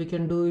 So what we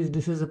can do is,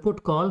 this is a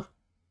put call.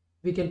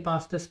 We can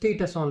pass the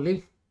status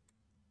only.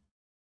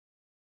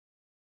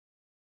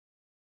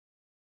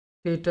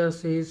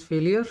 Status is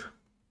failure.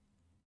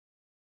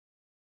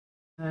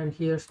 And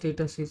here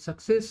status is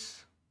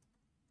success.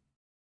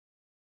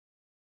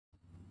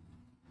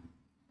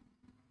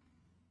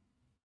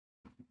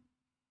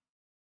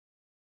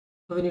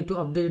 So we need to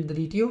update the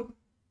DTO.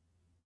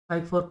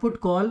 Like for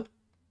put call,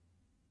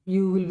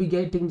 you will be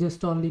getting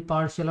just only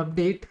partial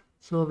update.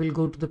 So we'll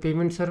go to the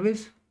payment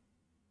service,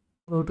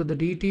 go to the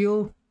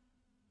DTO,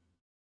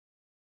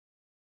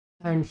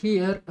 and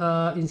here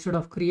instead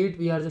of create,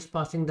 we are just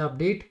passing the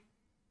update,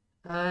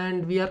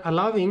 and we are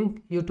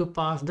allowing you to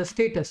pass the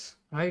status,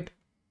 right?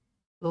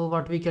 So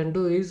what we can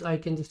do is, I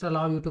can just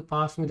allow you to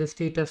pass me the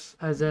status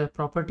as a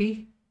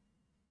property.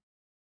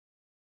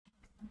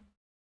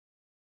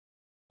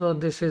 So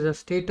this is a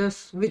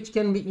status which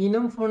can be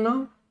enum for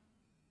now.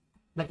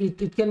 Like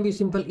it can be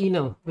simple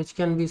enum, which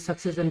can be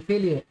success and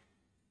failure.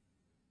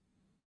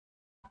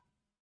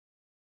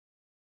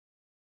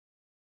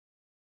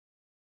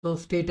 So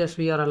status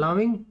we are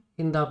allowing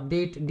in the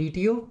update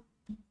DTO.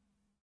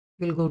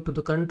 We'll go to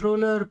the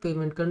controller,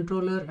 payment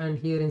controller, and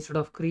here instead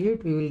of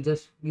create, we will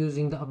just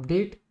using the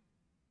update,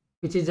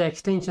 which is the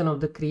extension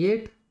of the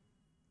create.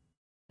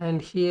 And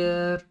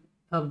here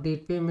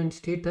update payment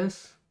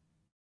status.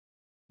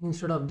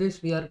 Instead of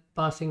this, we are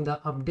passing the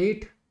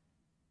update.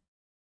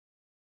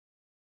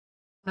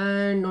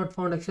 And not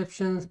found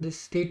exceptions, this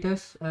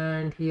status,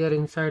 and here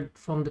inside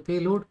from the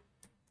payload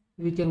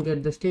we can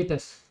get the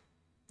status,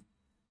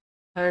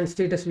 and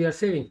status we are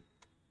saving.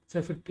 So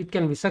if it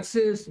can be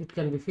success, it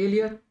can be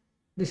failure.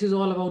 This is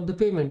all about the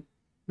payment.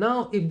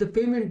 Now if the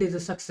payment is a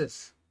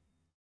success,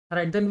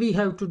 right, then we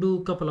have to do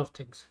a couple of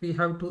things. We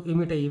have to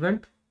emit an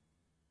event,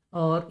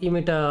 or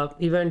emit a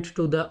event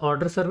to the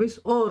order service,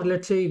 or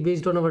let's say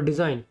based on our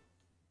design,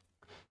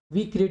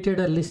 we created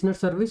a listener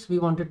service. We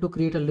wanted to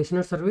create a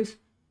listener service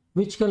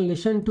which can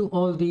listen to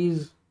all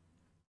these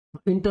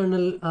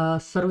internal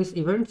service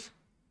events.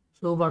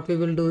 So what we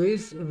will do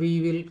is, we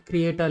will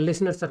create a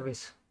listener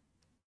service.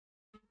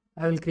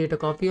 I will create a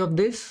copy of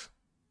this.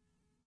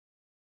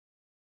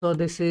 So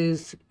this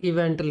is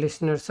event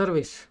listener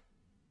service,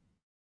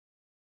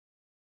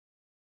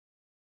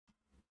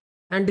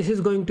 and this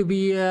is going to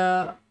be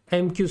a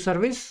MQ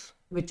service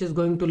which is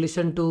going to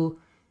listen to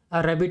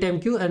a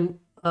Rabbitmq, and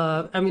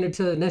I mean it's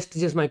a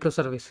Nestjs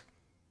microservice.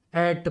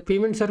 At the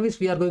payment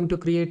service, we are going to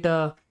create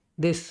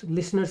this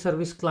listener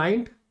service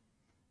client,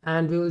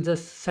 and we will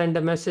just send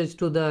a message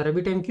to the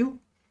Rabbitmq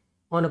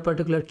on a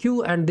particular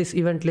queue, and this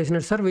event listener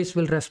service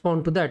will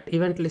respond to that.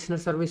 Event listener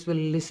service will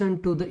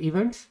listen to the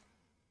events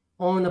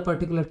on a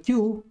particular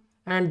queue,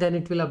 and then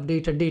it will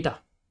update a data.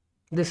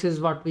 This is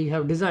what we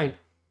have designed.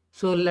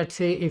 So let's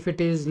say if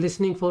it is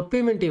listening for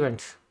payment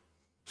events,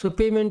 so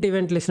payment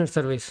event listener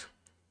service,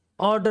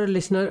 order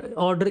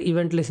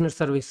event listener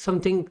service,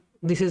 something.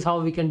 This is how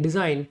we can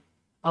design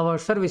our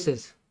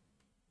services.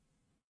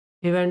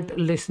 Event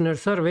listener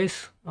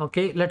service.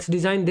 Okay, let's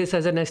design this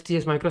as an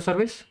Nestjs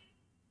microservice.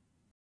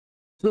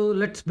 So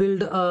let's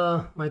build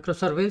a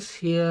microservice.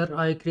 Here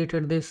I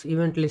created this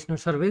event listener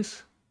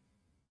service.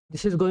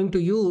 This is going to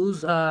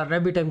use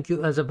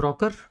Rabbitmq as a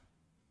broker.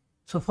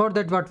 So for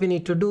that, what we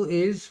need to do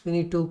is, we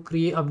need to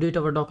update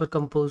our Docker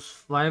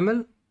Compose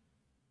YML,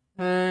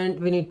 and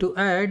we need to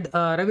add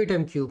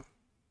Rabbitmq.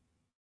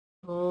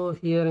 So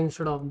here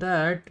instead of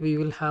that, we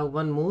will have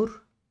one more,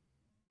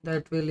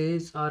 that will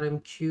is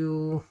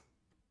RMQ.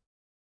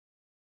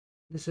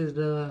 This is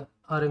the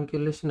RMQ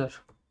listener.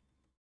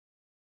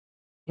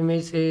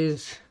 Image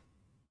is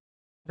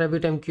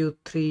Rabbitmq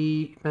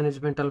 3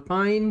 management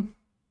Alpine.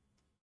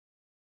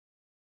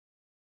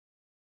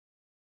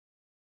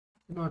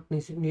 Not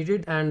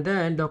needed. And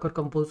then Docker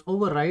Compose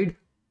override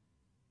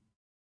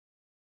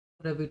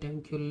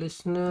Rabbitmq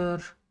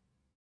listener.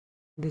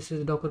 This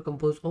is Docker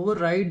Compose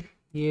override.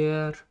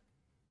 Here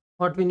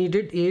what we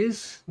needed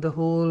is the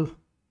whole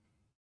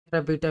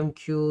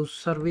Rabbitmq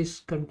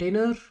service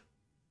container,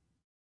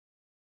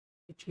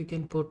 which we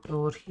can put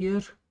over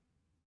here.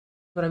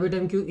 For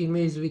Rabbitmq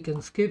image we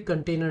can skip.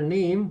 Container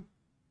name,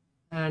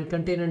 and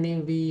container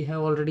name we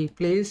have already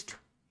placed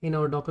in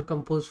our Docker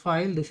Compose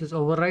file. This is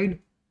override.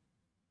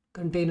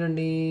 Container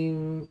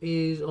name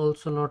is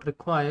also not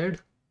required.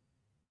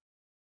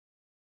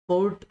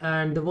 Port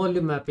and the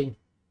volume mapping.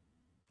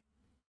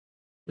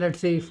 Let's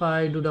say if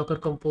I do Docker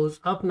Compose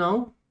up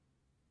now,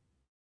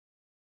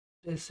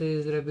 this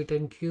is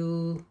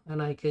Rabbitmq,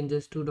 and I can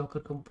just do Docker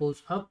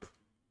Compose up.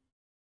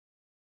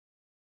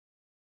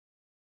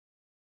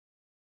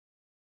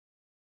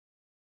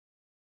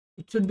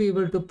 It should be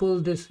able to pull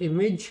this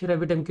image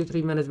Rabbitmq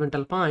 3 management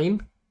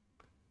Alpine,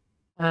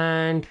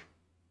 and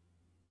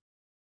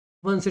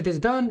once it is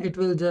done, it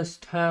will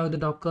just have the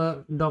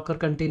Docker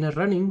container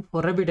running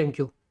for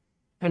Rabbitmq.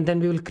 and then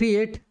we will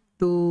create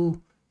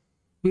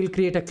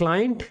a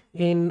client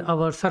in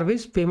our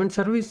service, payment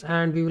service,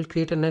 and we will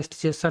create a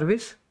Nestjs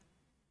service.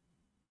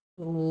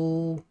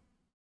 So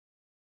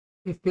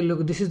if we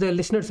look, this is the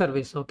listener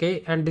service,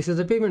 okay, and this is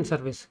the payment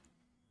service.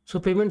 So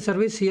payment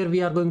service, here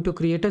we are going to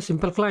create a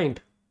simple client.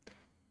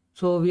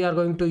 So we are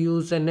going to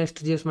use a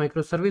Nestjs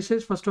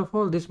microservices. First of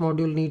all, this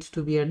module needs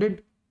to be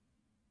added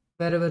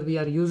wherever we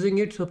are using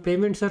it. So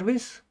payment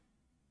service,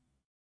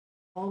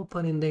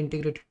 open in the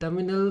integrated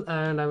terminal,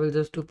 and I will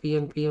just do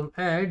pnpm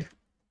add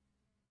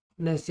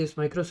Nestjs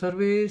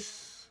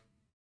microservice.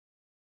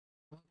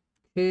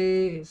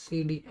 Okay,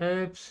 cd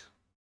apps,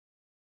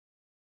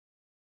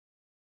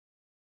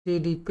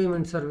 cd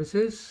payment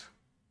services,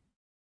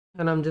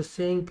 and I'm just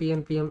saying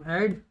pnpm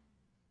add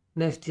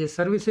Nestjs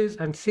services,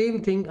 and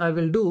same thing I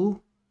will do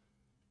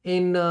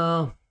in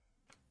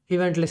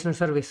event listener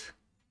service.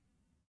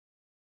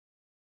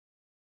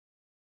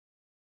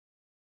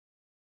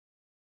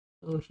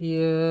 So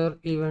here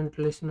event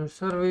listener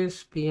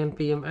service,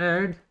 pnpm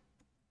add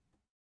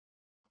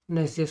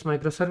Nestjs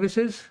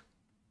microservices,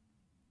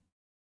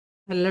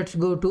 and let's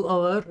go to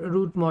our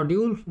root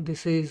module.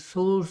 This is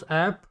source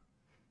app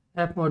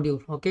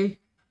module. Okay,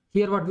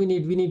 here what we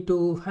need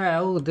to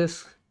have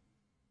this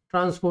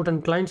transport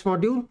and clients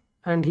module,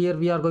 and here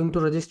we are going to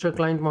register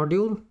client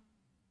module.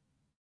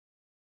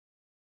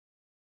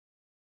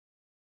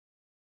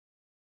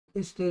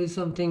 If there is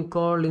something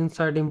called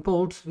inside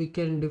imports, we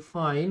can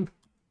define.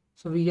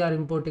 So we are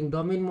importing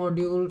domain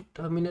module,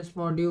 terminus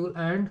module,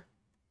 and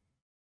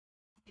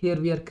here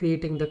we are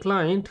creating the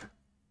client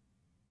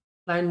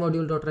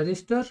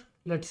module.register.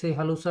 Let's say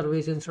hello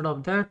service instead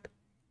of that,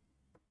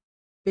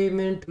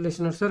 payment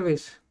listener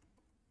service.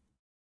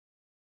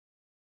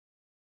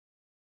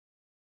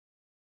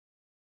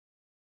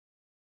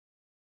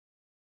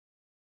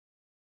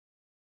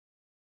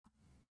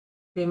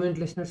 Payment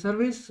listener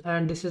service,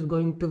 and this is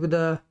going to be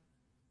the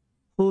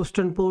host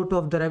and port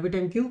of the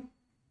Rabbitmq,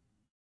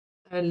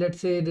 and let's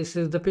say this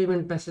is the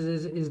payment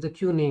messages is the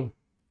queue name.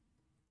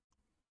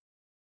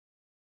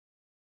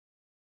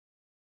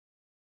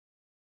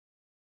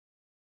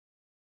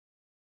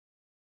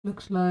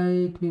 Looks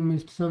like we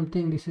missed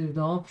something. This is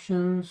the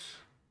options,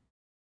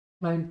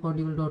 client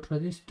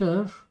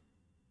module.register.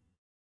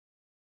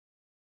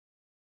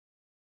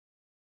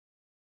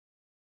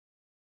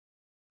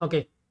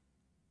 Okay,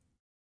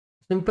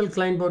 simple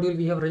client module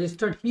we have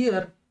registered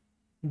here.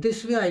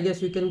 This way, I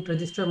guess you can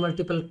register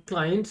multiple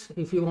clients.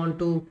 If you want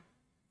to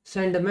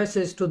send a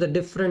message to the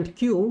different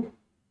queue,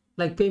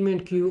 like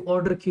payment queue,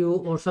 order queue,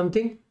 or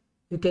something,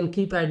 you can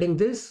keep adding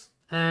this,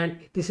 and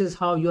this is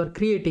how you are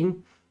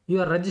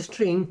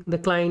registering the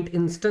client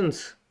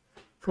instance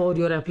for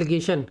your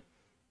application.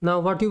 Now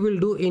what you will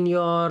do in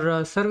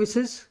your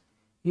services,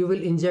 you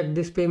will inject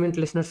this payment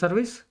listener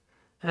service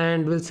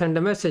and will send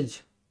a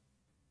message.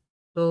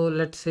 So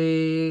let's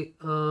say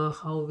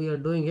how we are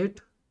doing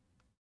it.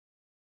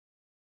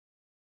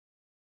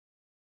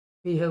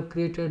 We have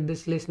created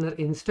this listener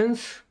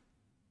instance,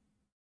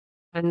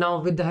 and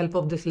now with the help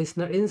of this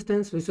listener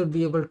instance, we should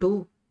be able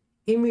to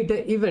emit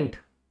an event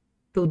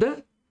to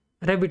the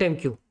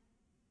Rabbitmq.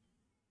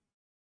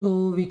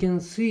 So we can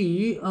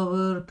see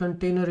our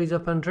container is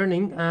up and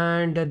running,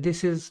 and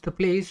this is the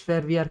place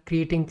where we are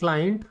creating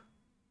client,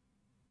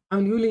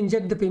 and we will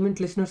inject the payment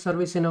listener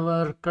service in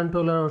our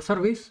controller or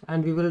service,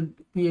 and we will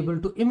be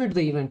able to emit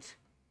the events.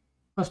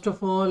 First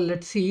of all,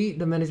 let's see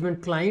the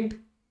management client.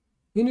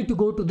 You need to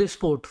go to this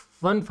port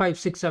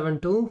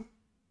 15672.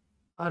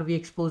 Are we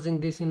exposing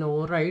this in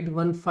override?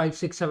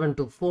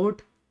 15672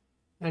 port,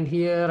 and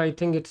here I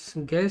think it's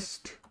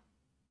guest.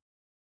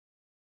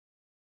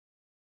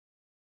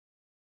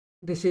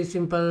 This is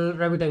simple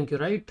Rabbitmq,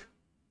 right?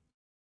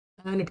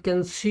 And it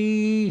can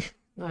see,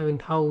 I mean,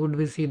 how would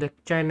we see the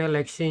channel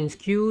exchange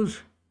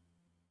queues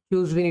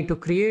we need to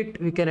create?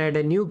 We can add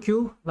a new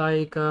queue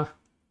like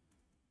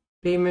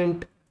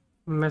payment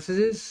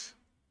messages,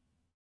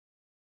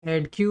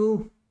 add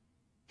queue,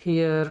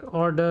 here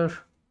order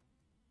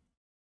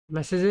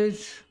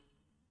messages,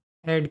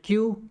 add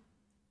queue,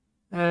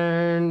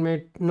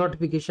 and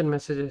notification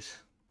messages.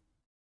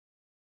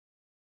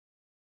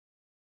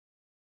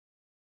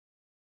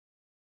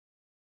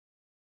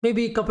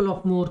 Maybe a couple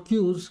of more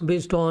queues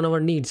based on our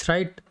needs.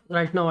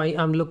 Right now I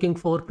am looking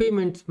for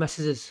payment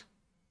messages,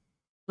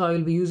 so I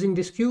will be using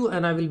this queue,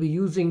 and I will be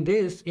using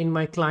this in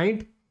my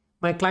client.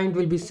 My client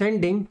will be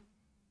sending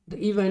the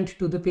event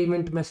to the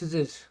payment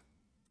messages,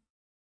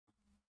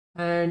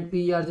 and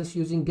we are just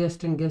using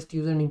guest and guest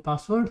username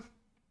password.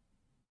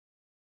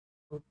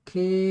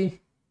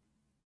 Okay,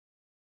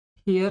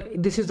 here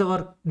this is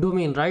our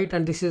domain, right?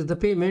 And this is the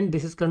payment,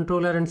 this is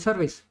controller and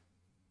service.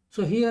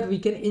 So here we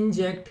can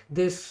inject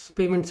this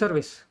payment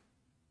service.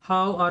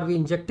 How are we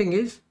injecting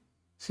is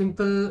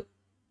simple.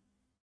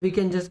 We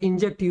can just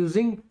inject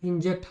using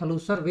inject hello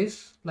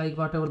service, like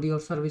whatever your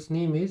service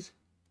name is.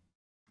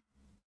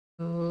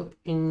 So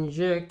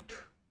inject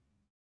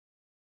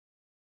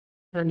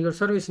and your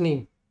service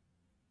name.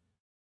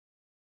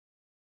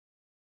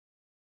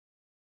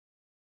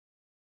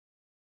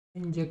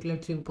 inject,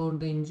 let's import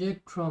the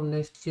inject from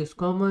Nestjs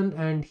common,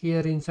 and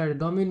here inside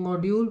domain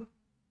module,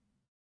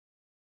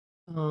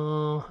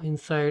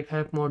 inside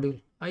app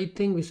module. I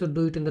think we should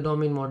do it in the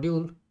domain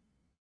module.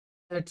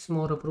 That's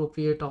more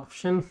appropriate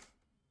option.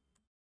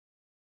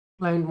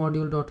 Client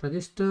module dot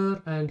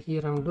register, and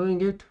here I'm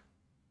doing it.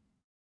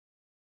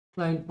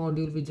 Client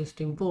module, we just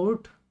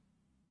import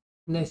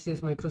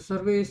Nestjs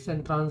microservice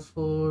and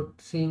transport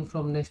same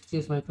from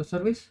Nestjs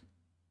microservice.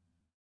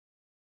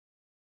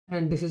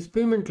 And this is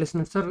payment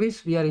listener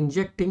service. We are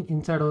injecting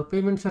inside our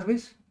payment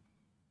service.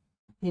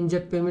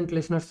 Inject payment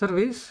listener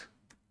service.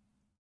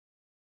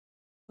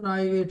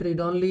 Private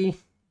read only.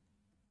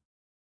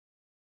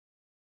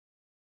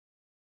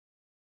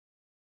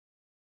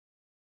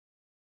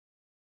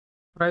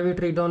 Private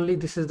read only.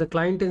 This is the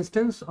client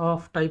instance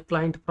of type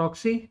client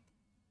proxy.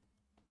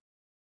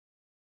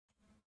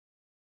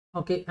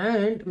 Okay,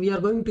 and we are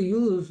going to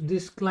use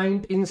this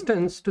client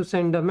instance to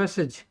send a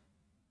message.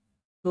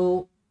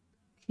 So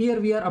here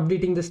we are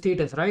updating the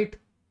status, right?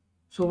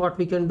 So what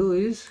we can do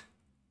is,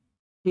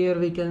 here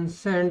we can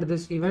send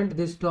this event,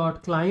 this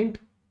dot client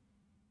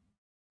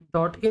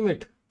dot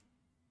emit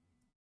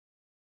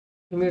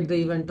the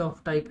event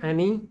of type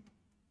any,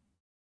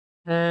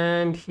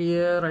 and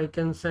here I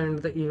can send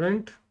the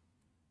event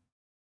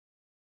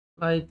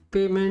like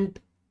payment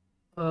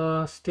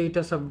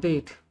status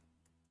update,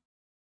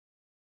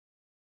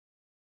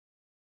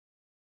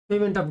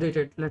 payment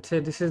updated. Let's say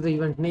this is the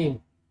event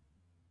name,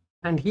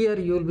 and here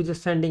you will be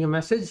just sending a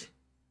message,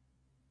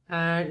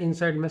 and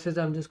inside message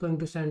I'm just going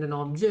to send an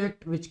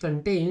object which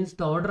contains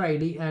the order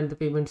ID and the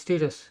payment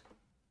status.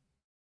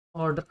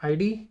 Order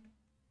ID,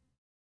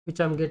 which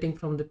I'm getting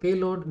from the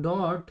payload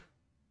dot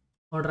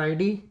order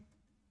ID,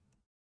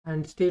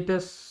 and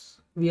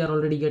status we are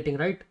already getting,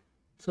 right?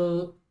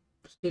 So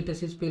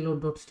status is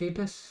payload dot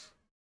status.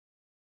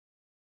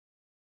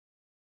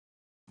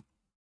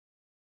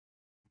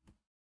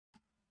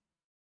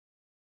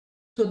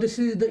 So this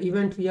is the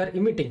event we are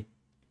emitting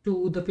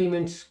to the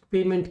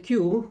payment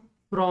queue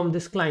from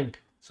this client.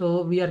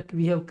 So we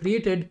have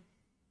created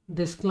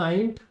this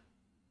client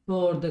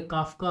for the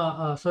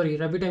Kafka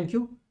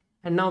RabbitMq,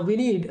 and now we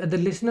need the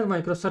listener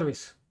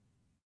microservice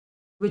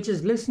which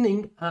is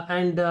listening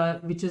and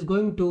which is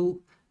going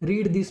to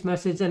read this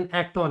message and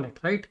act on it,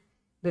 right?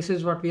 This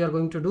is what we are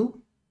going to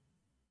do.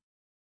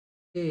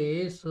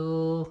 Okay,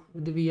 so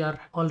we are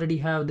already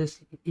have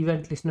this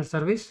event listener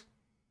service.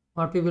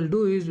 What we will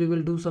do is we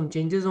will do some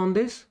changes on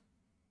this.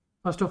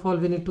 First of all,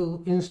 we need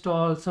to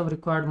install some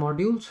required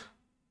modules.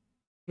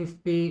 If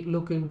we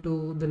look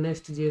into the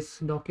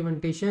Nestjs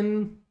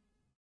documentation,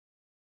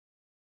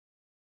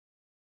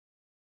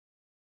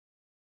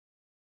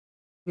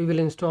 we will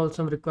install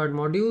some required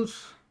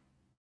modules.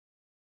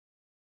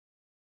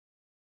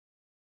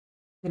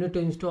 We need to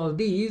install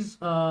these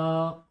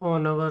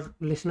on our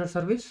listener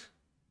service.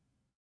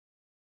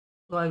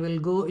 So I will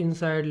go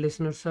inside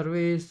listener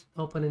service,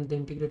 open in the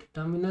integrated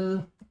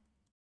terminal,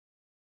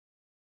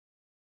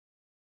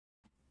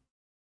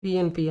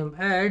 npm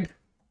add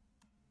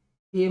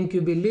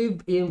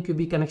amqb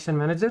amqb connection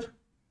manager,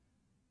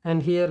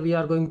 and here we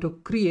are going to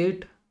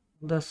create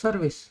the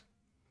service.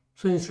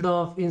 So instead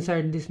of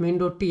inside this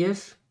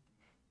main.ts,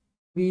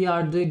 we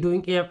are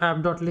doing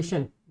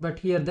app.listen, but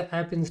here the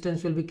app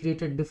instance will be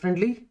created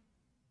differently.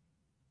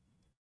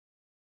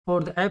 For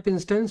the app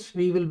instance,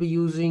 we will be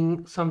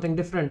using something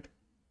different.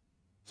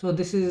 So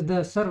this is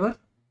the server.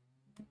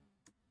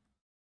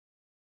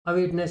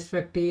 Await nest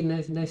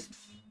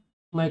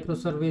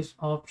microservice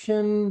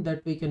option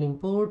that we can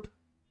import,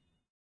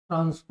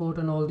 transport,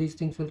 and all these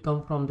things will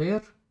come from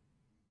there.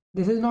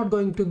 This is not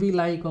going to be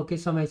like, okay,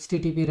 some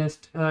HTTP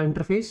REST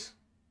interface.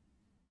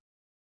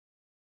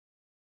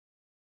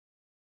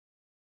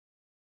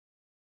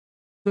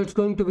 So it's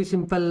going to be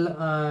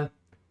simple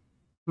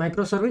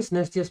microservice,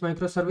 Nestjs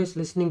microservice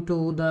listening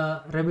to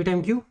the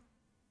RabbitMq.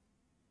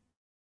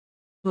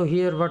 So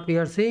here what we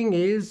are saying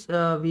is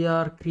we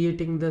are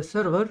creating the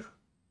server.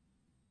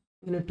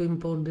 We need to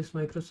import this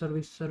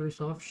microservice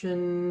service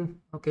option.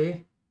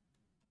 Okay.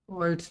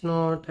 Why it's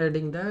not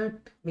adding that?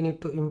 We need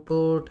to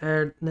import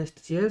add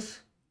Nestjs.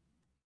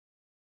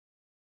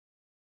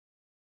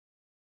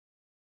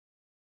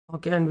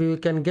 Okay, and we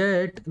can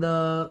get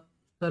the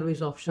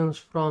service options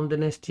from the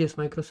Nestjs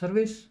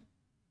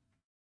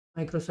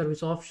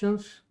microservice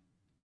options.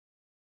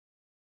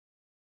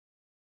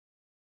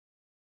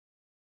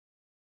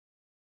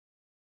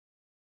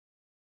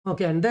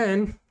 Okay, and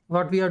then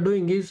what we are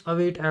doing is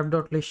await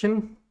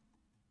app.listen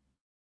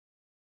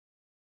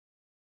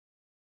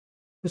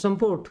to some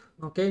port.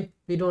 Okay,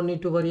 we don't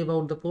need to worry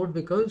about the port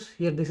because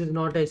here this is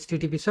not a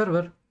HTTP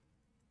server.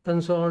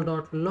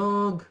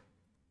 Console.log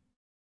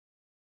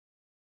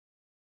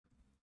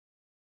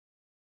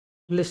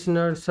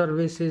listener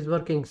service is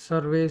working,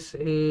 service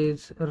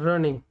is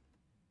running.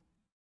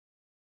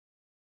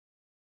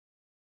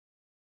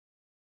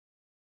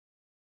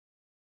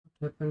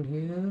 What happened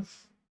here?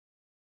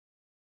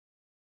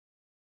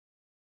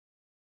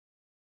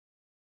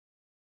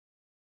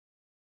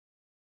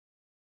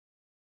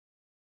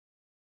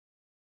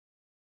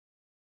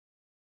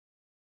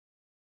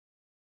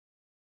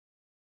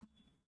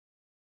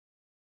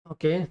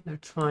 Okay,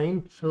 that's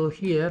fine. So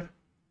here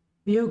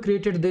we have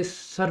created this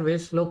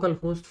service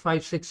localhost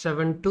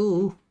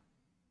 5672.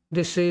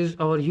 This is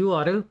our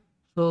URL.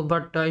 So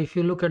but if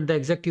you look at the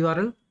exact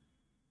URL,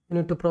 you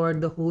need to provide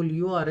the whole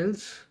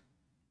URLs,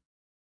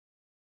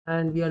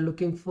 and we are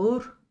looking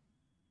for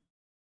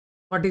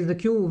what is the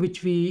queue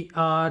which we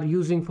are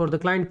using for the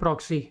client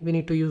proxy. We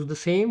need to use the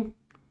same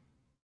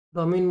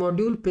domain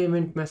module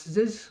payment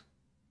messages.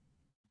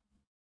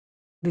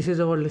 This is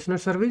our listener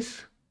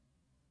service,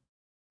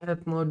 app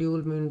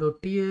module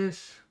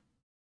main.ts.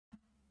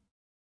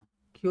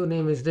 Queue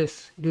name is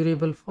this,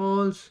 durable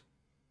false.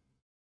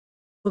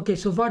 Okay,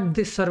 so what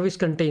this service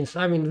contains,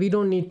 I mean, we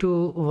don't need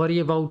to worry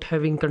about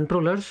having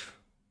controllers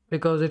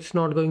because it's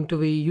not going to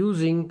be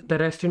using the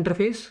REST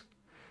interface,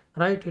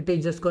 right? It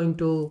is just going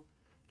to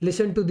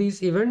listen to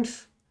these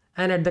events,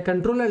 and at the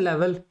controller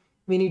level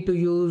we need to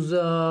use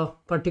a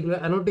particular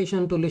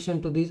annotation to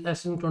listen to these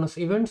asynchronous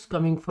events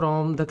coming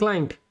from the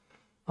client.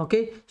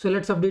 Okay, so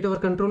let's update our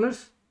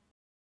controllers.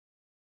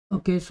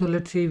 Okay, so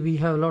let's see, we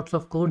have lots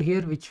of code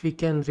here which we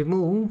can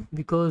remove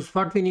because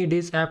what we need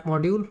is app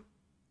module.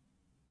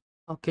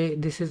 Okay,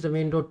 this is the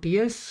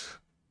main.ts.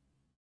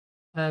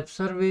 App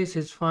service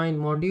is fine.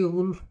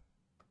 Module,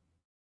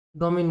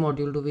 domain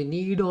module, do we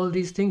need all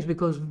these things?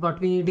 Because what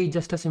we need is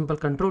just a simple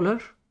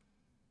controller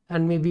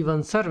and maybe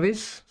one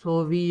service.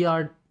 So we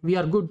are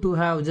good to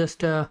have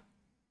just a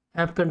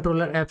app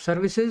controller, app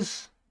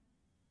services.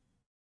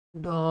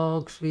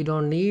 Docs we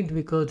don't need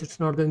because it's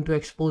not going to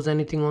expose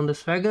anything on the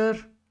Swagger.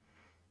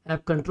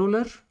 App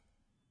controller,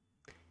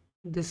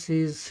 this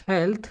is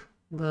health,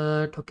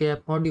 but okay,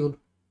 app module,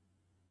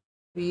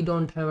 we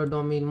don't have a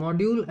domain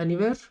module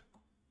anywhere.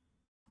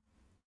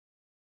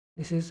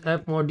 This is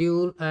app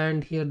module,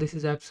 and here this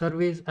is app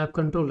service, app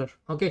controller.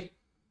 Okay,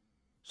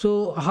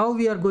 so how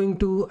we are going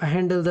to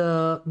handle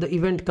the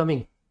event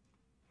coming?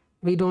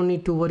 We don't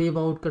need to worry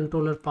about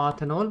controller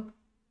path and all.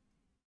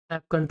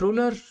 App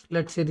controller,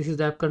 let's say this is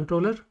the app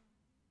controller.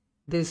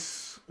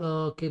 This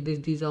okay,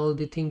 these are all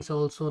the things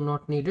also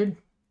not needed,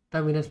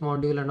 terminus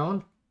module and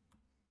all.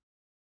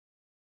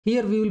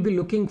 Here we will be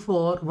looking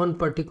for one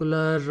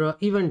particular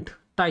event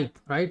type,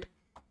 right?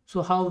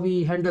 So how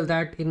we handle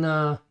that in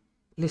a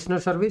listener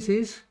service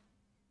is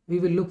we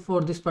will look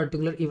for this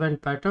particular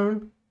event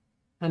pattern,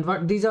 and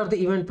what these are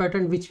the event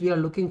pattern which we are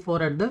looking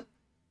for at the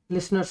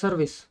listener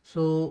service.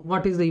 So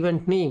what is the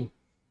event name?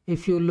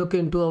 If you look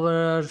into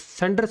our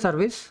sender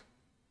service,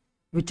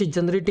 which is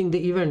generating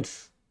the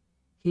events,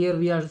 here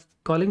we are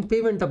calling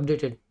payment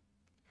updated,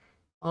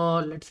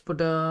 or let's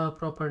put a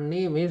proper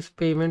name is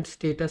payment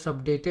status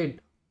updated,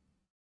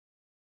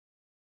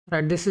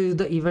 right? This is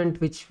the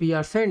event which we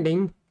are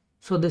sending.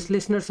 So this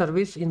listener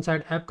service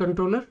inside app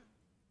controller,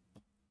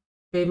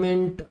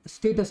 payment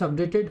status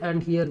updated,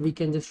 and here we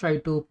can just try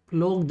to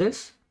log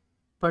this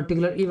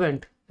particular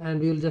event, and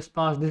we will just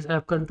pass this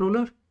app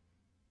controller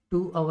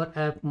to our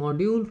app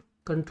module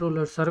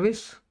controller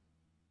service.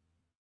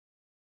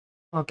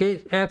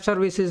 Okay, app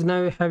service is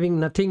now having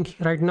nothing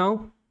right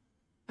now,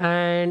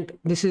 and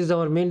this is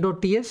our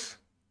main.ts.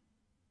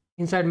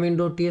 Inside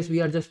main.ts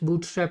we are just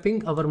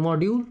bootstrapping our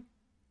module,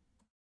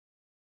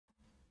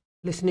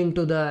 listening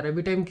to the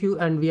Rabbitmq,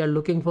 and we are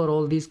looking for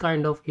all these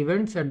kind of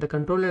events at the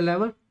controller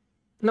level.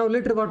 Now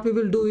later what we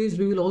will do is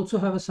we will also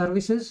have a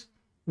services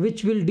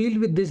which will deal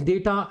with this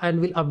data and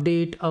will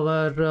update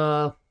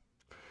our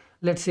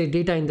let's say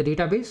data in the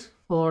database.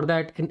 For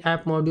that, in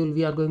app module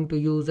we are going to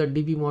use a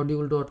db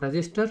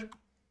module.register.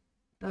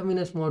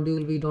 Terminus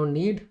module we don't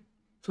need,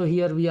 so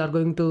here we are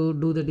going to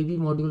do the db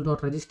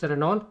module.register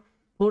and all.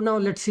 For now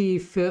let's see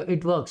if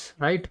it works,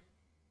 right?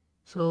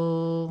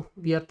 So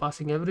we are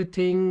passing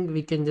everything.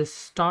 We can just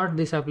start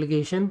this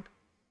application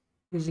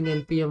using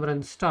npm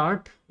run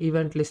start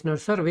event listener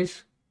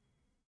service.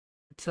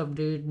 Let's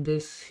update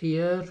this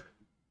here,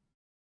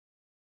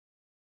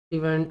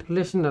 event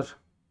listener,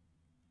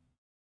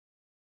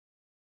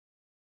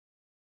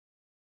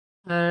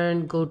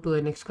 and go to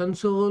NX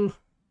console.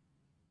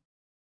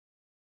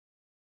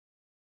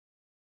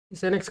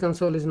 This NX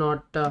console is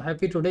not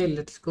happy today.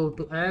 Let's go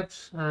to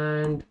apps,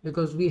 and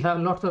because we have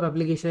lots of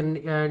application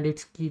and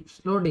it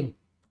keeps loading.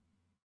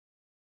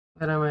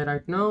 Where am I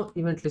right now?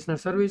 Event listener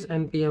service,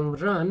 npm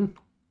run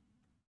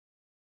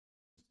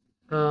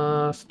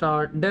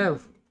start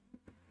dev.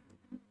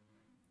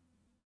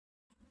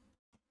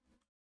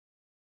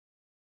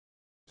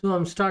 So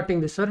I'm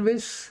starting the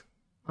service.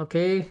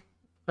 Okay,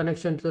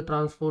 connection to the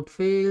transport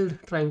failed,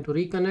 trying to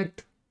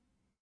reconnect.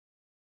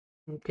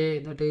 Okay,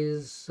 that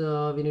is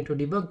we need to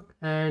debug,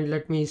 and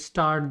let me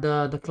start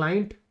the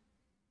client.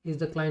 Is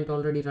the client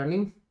already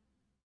running,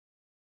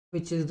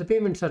 which is the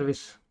payment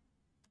service?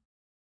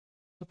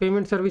 The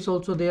payment service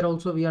also, there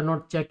also we are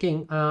not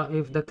checking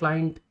if the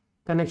client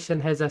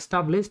connection has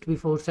established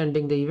before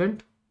sending the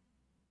event.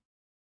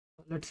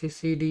 Let's see,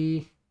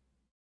 cd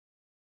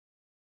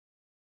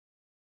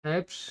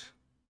apps,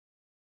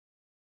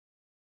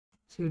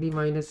 cd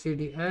minus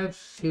cd apps,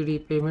 cd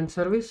payment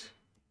service,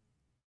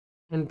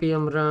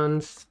 npm run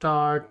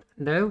start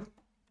dev.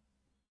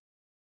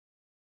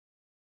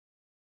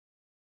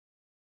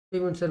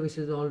 Payment service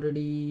is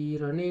already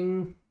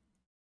running.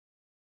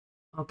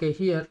 Okay,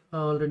 here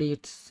already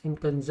it's in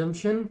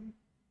consumption.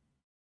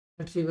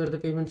 Let's see where the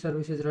payment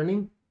service is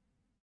running.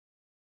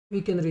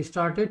 We can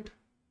restart it.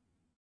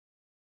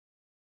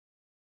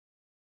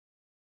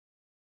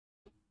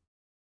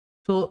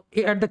 So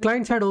at the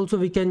client side also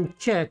we can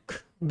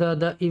check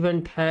the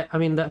event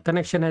the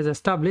connection has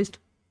established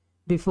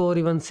before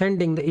even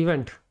sending the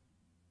event.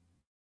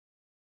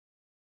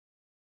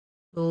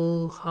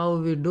 So how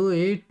we do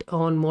it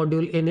on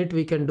module init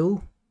we can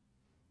do.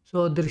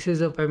 So this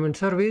is a payment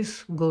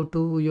service. Go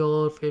to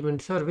your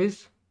payment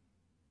service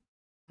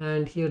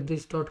and here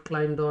this dot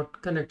client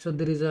dot connect. So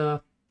there is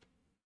a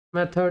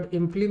method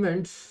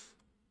implements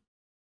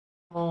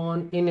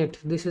on init.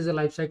 This is a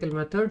lifecycle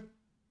method.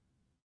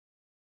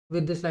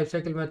 With this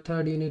lifecycle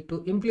method you need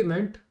to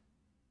implement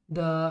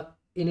the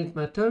init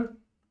method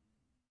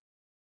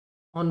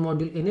on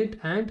module init,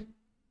 and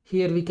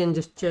here we can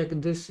just check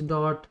this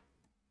dot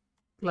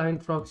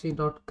client proxy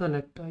dot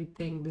connect. I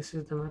think this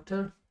is the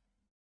method.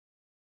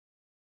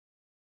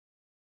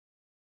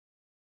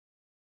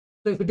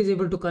 So if it is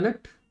able to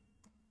connect,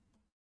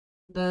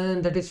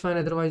 then that is fine,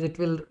 otherwise it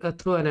will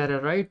throw an error,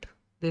 right?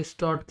 This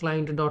dot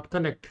client dot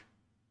connect.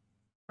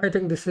 I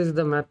think this is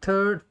the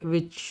method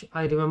which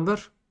I remember.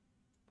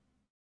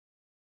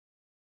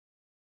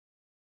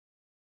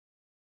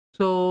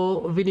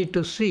 So we need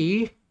to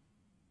see,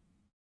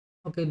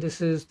 okay,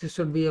 this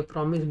should be a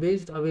promise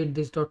based, await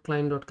this dot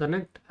client dot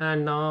connect,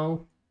 and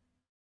now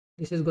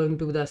this is going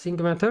to be the async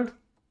method,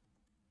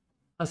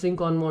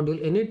 async on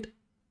module init.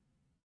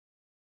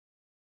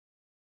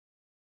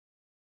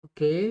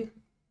 Okay,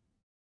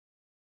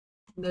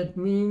 that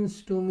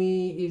means to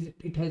me is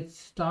it has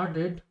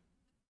started,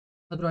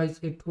 otherwise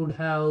it would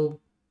have,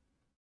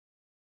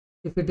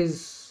 if it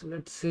is,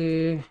 let's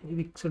say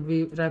it should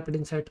be wrapped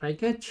inside try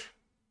catch.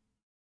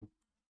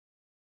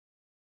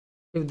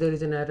 If there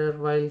is an error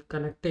while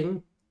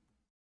connecting,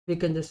 we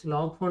can just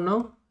log for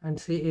now and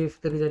see if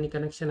there is any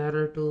connection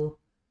error to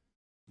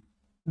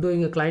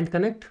doing a client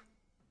connect.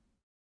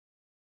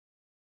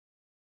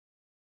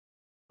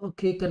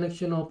 Okay,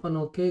 connection open.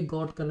 Okay,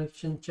 got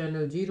connection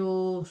channel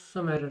 0,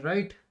 some error,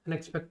 right?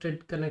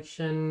 Unexpected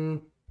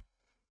connection.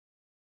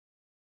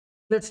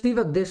 Let's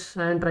debug this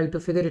and try to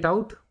figure it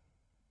out.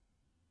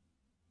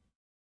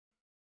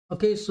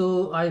 Okay,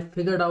 so I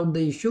figured out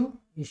the issue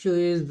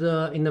is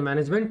in the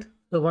management.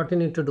 So what you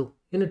need to do,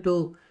 you need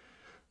to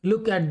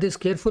look at this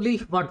carefully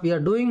what we are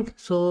doing.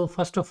 So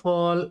first of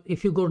all,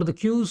 if you go to the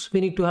queues, we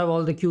need to have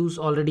all the queues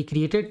already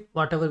created,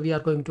 whatever we are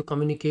going to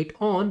communicate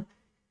on.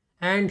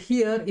 And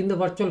here in the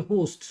virtual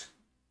hosts,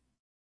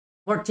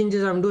 what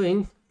changes I'm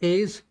doing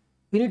is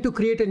we need to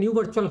create a new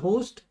virtual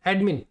host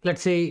admin.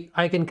 Let's say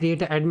I can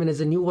create an admin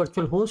as a new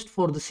virtual host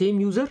for the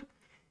same user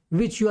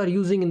which you are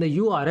using in the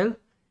URL,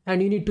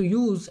 and you need to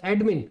use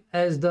admin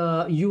as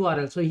the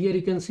URL. So here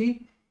you can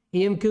see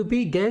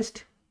emqp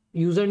guest,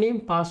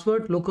 username,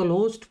 password,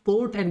 localhost,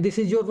 port, and this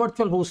is your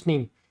virtual host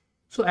name.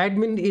 So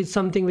admin is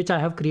something which I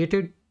have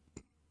created.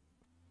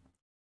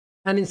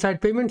 And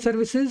inside payment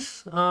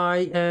services,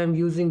 I am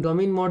using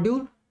domain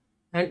module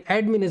and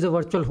admin is a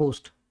virtual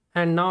host.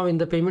 And now in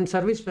the payment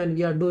service, when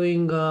we are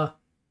doing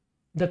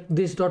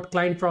this dot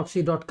client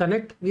proxy dot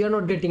connect, we are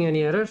not getting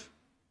any errors.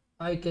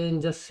 I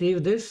can just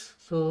save this.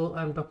 So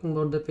I'm talking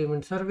about the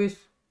payment service.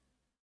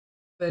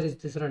 Where is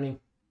this running?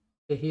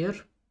 Okay, here.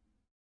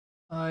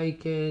 I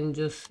can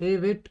just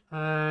save it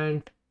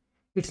and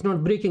it's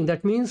not breaking.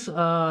 That means we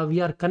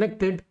are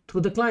connected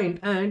through the client,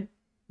 and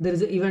there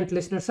is an event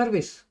listener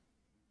service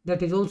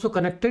that is also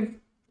connected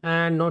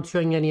and not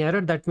showing any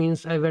error. That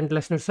means event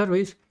listener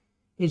service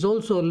is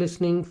also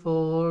listening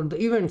for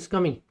the events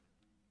coming.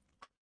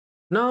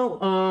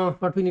 Now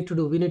what we need to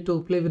do, we need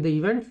to play with the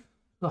events.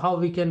 So how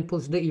we can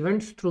push the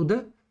events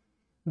through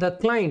the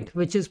client,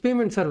 which is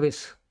payment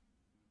service,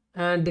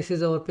 and this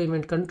is our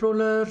payment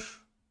controller.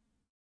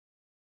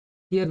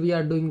 Here we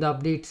are doing the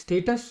update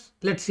status.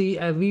 Let's see,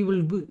 we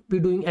will be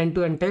doing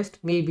end-to-end test.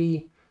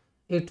 Maybe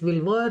it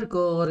will work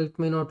or it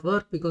may not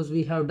work because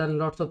we have done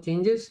lots of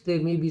changes. There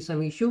may be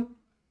some issue,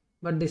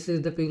 but this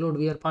is the payload.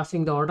 We are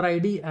passing the order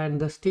ID and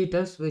the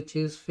status, which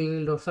is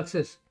failed or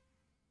success.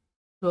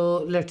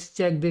 So let's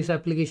check this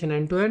application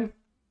end-to-end.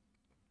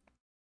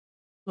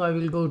 So I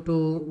will go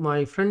to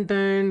my front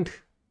end,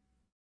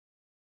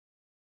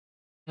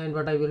 and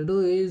what I will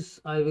do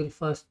is I will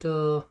first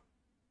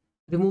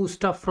remove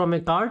stuff from a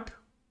cart.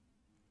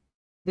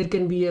 There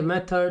can be a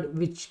method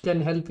which can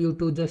help you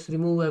to just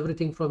remove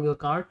everything from your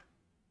cart.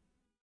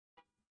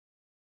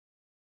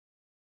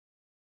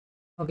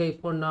 Okay,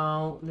 for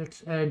now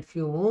let's add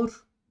few more.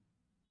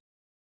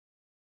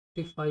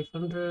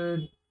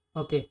 500.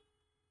 Okay,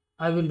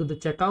 I will do the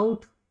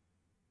checkout,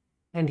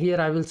 and here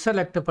I will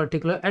select a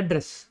particular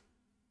address.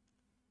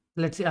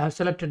 Let's say I have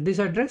selected this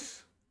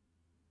address,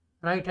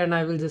 right? And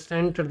I will just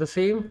enter the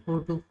same, go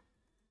to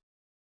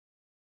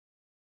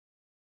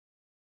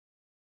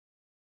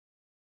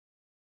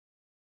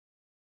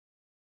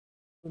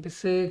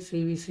this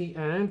CVC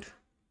and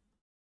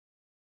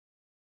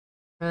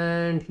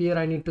And here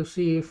I need to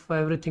see if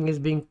everything is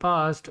being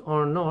passed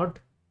or not.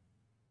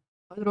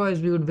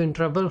 Otherwise, we would be in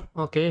trouble.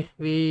 Okay,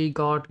 we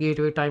got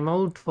gateway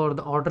timeout for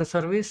the order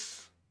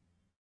service.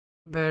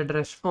 Bad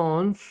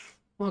response.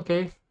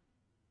 Okay.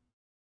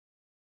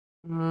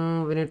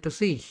 We need to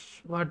see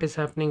what is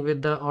happening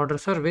with the order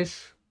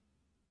service.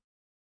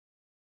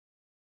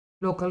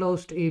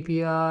 Localhost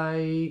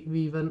API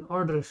v1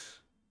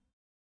 orders.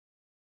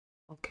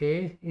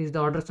 Okay, is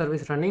the order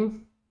service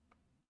running?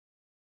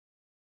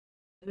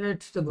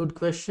 It's the good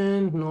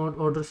question. Not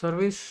order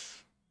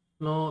service.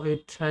 No,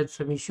 it had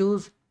some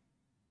issues.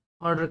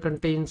 Order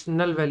contains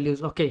null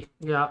values. Okay,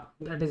 yeah,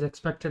 that is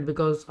expected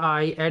because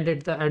I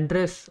added the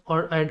address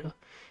or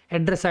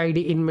address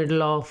ID in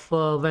middle of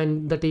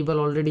when the table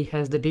already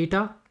has the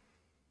data.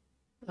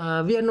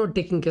 We are not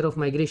taking care of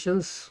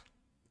migrations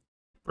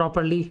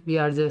properly. We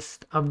are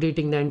just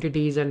updating the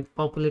entities and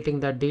populating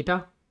that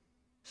data.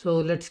 So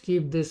let's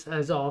keep this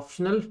as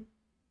optional.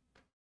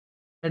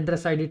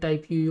 Address ID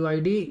type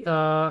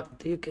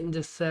UUID. You can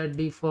just set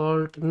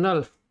default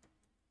null.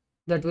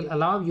 That will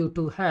allow you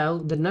to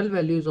have the null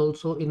values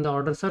also in the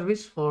order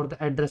service for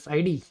the address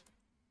ID.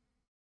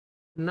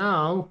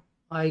 Now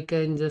I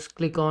can just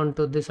click on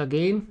to this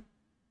again.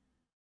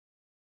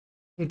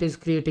 It is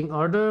creating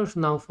orders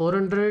now.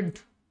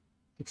 400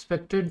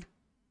 expected.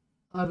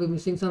 Are we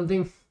missing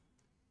something?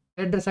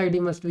 Address ID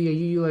must be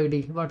a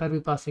UUID. What are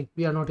we passing?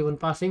 We are not even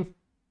passing.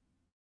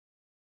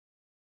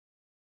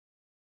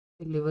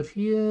 Deliver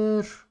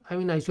here. I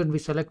mean, I should be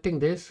selecting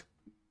this.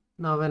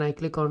 Now when I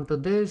click onto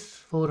this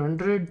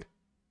 400,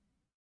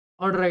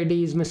 order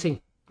ID is missing.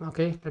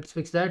 Okay, let's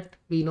fix that.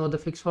 We know the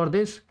fix for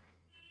this.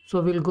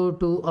 So we'll go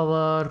to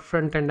our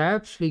front-end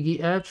app,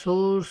 Swiggy app,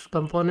 source,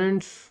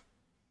 components.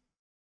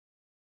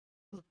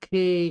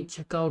 Okay,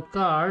 checkout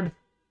card.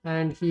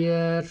 And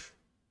here,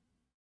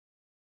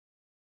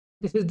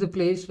 this is the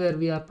place where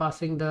we are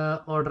passing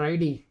the order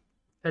ID,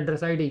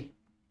 address ID.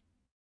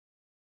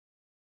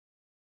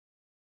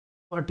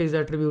 What is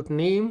attribute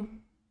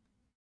name?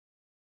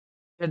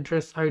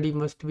 Address ID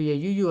must be a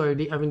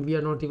UUID. I mean, we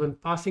are not even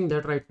passing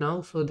that right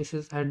now. So this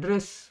is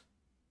address.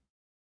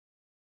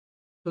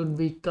 Should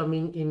be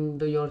coming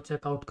into your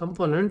checkout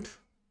component,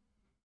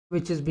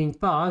 which is being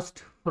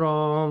passed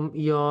from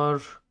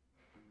your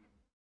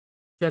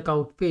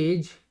checkout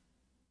page,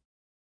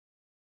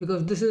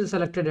 because this is a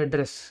selected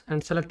address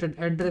and selected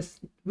address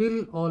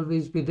will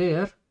always be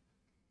there.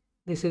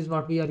 This is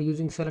what we are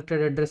using,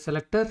 selected address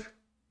selector.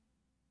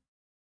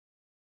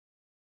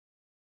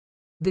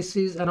 This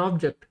is an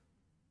object.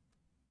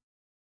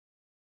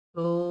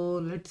 So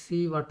let's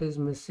see what is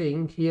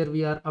missing. Here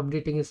we are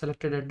updating a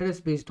selected address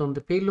based on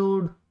the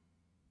payload.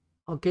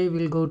 Okay,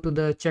 we'll go to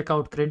the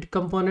checkout credit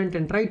component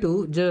and try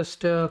to just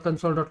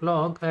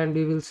console.log and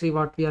we will see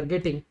what we are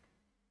getting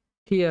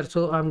here.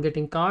 So I'm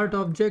getting cart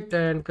object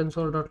and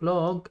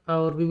console.log,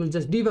 or we will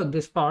just debug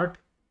this part,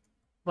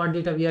 what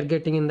data we are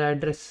getting in the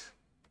address.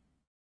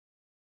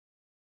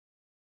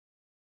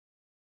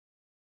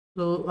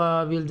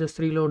 So we'll just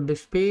reload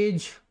this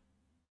page.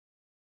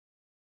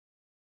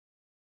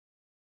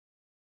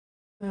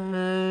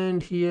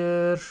 And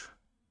here,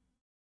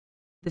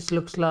 this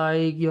looks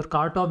like your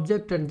cart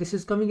object and this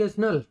is coming as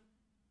null.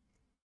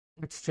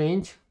 That's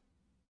strange.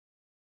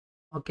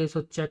 Okay,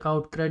 so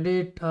checkout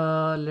credit.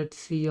 Let's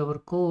see our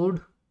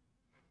code.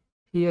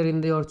 Here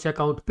in your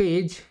checkout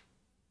page,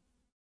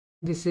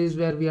 this is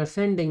where we are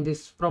sending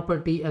this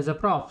property as a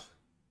prop.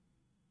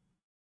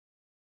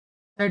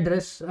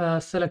 Address,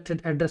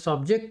 selected address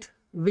object,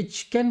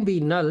 which can be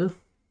null,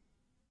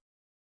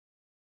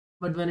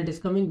 but when it is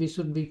coming, we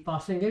should be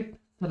passing it.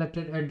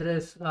 Selected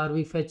address, are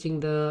we fetching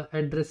the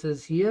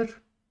addresses here?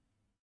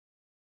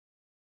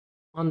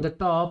 On the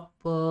top,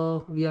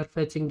 we are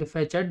fetching the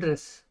fetch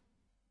address.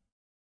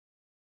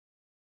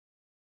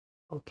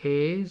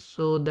 Okay,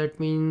 so that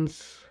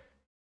means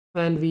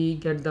when we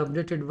get the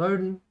updated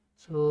version,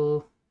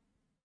 so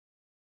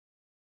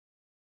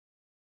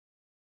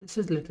this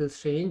is little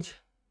strange.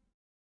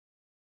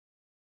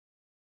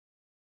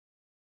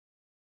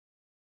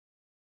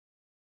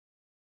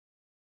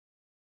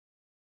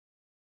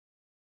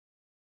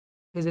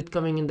 Is it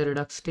coming in the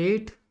redux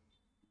state?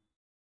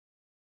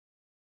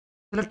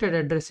 Selected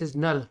address is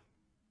null.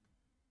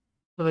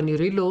 So when you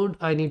reload,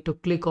 I need to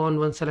click on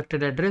one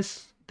selected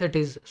address. That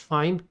is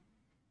fine.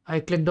 I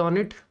clicked on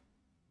it.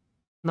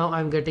 Now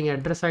I'm getting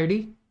address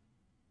ID.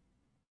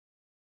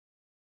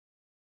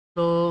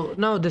 So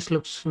now this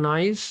looks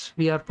nice.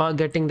 We are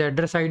getting the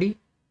address ID.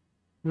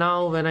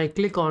 Now when I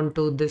click on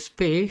to this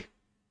pay,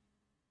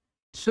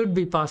 should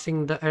be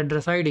passing the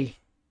address ID.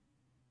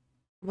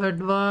 But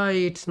why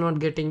it's not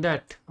getting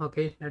that?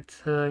 Okay,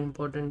 that's an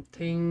important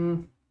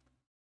thing,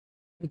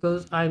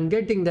 because I'm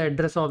getting the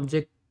address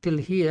object till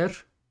here.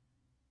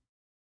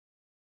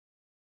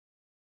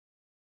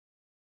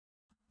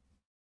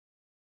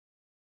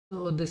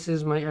 So this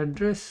is my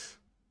address.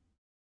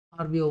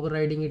 Are we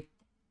overriding it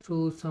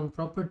through some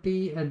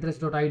property?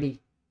 Address.id.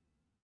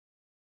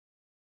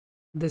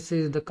 This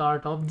is the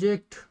cart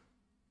object.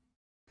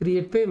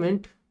 Create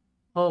payment.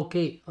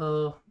 Okay,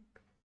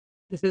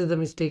 This is the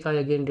mistake I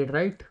again did,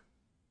 right?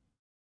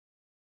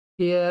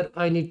 Here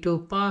I need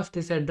to pass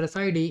this address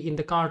ID in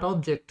the cart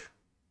object,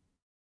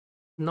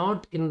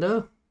 not in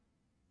the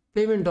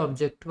payment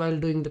object while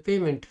doing the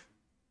payment.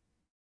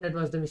 That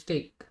was the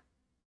mistake.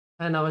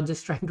 And I was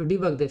just trying to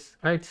debug this,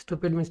 right?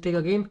 Stupid mistake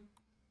again.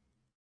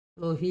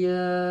 So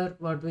here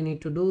what we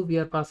need to do, we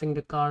are passing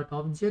the cart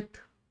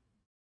object.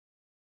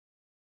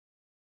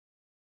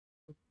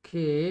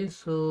 Okay,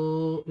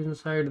 so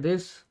inside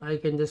this I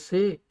can just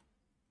say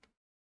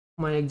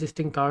my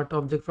existing cart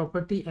object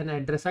property and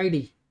address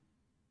ID.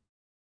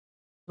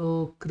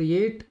 So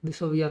create this,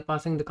 so we are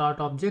passing the cart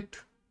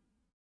object.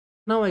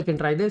 Now I can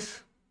try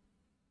this.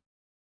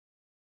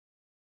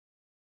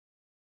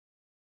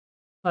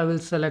 I will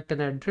select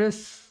an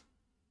address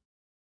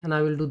and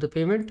I will do the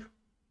payment.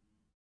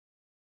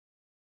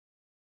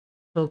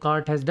 So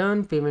cart has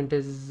done, payment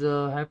is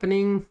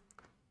happening.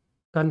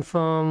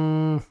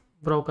 Confirm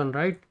broken,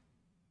 right?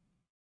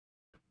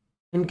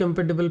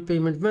 Incompatible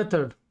payment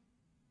method.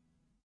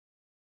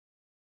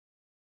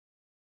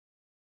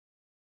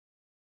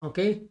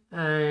 Okay,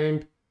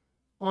 and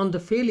on the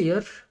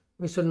failure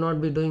we should not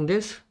be doing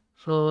this.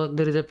 So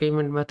there is a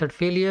payment method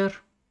failure.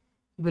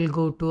 We'll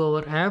go to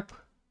our app.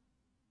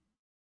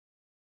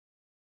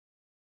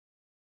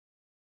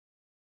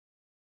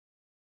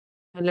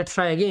 And let's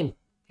try again.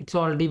 It's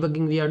all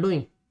debugging we are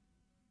doing.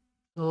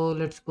 So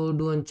let's go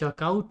do and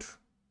check out.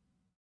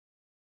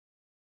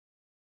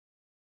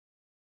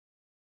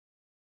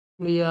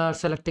 We are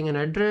selecting an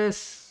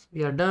address.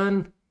 We are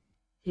done.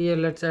 Here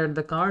let's add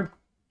the card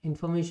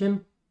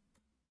information.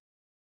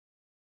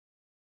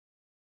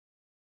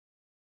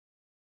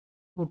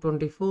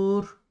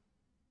 224.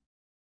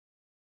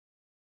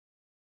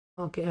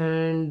 Okay,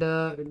 and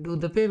do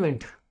the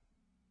payment.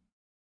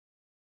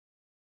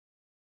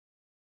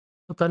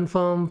 So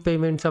confirm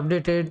payments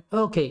updated.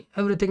 Okay,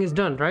 everything is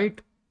done,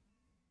 right?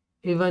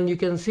 Even you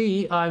can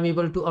see I'm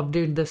able to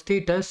update the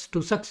status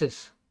to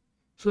success.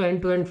 So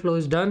end-to-end flow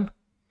is done.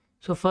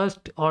 So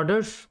first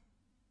orders,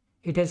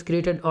 it has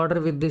created order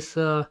with this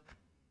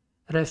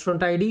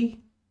restaurant ID,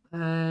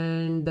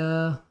 and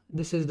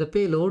this is the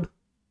payload.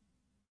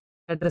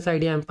 Address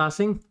ID I'm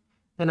passing,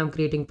 then I'm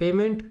creating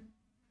payment,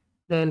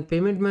 then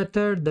payment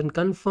method, then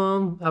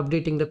confirm,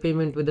 updating the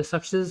payment with the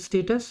success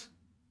status,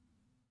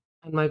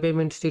 and my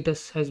payment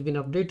status has been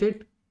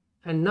updated.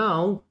 And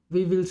now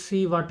we will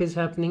see what is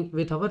happening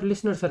with our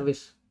listener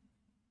service.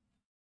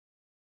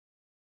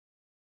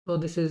 So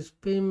this is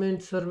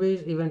payment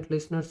service, event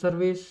listener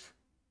service.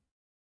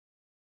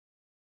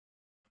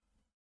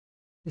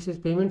 This is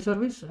payment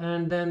service,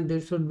 and then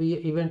there should be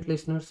event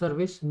listener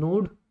service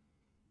node.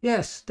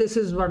 Yes, this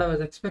is what I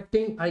was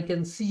expecting. I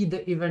can see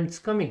the events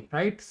coming,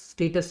 right?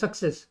 Status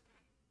success.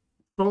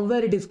 From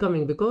where it is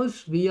coming,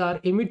 because we are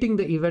emitting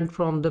the event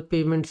from the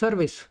payment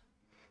service.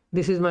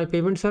 This is my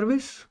payment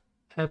service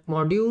app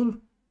module.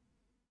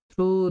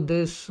 Through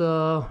this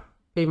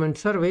payment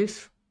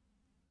service,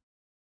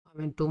 I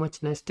mean too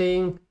much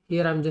nesting.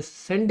 Here I'm just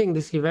sending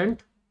this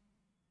event,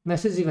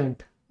 message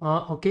event.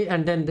 Okay,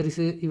 and then there is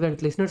a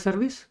event listener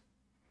service.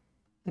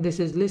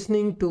 This is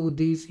listening to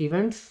these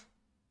events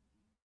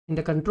in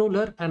the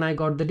controller, and I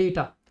got the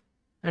data,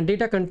 and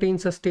data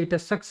contains a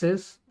status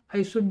success.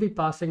 I should be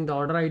passing the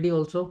order ID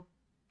also.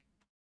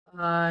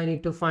 I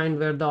need to find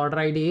where the order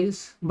ID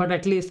is, but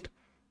at least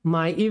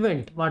my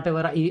event,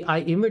 whatever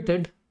I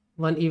emitted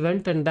one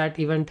event, and that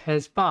event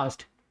has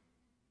passed.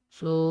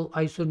 So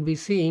I should be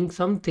seeing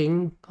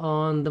something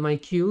on my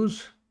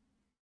queues.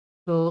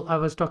 So I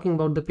was talking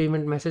about the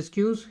payment message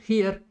queues.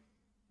 Here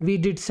we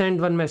did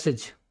send one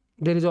message.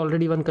 There is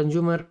already one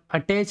consumer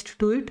attached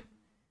to it,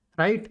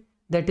 right?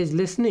 That is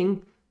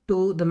listening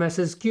to the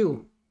message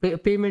queue,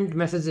 payment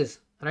messages,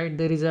 right?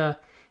 There is a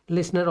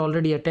listener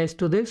already attached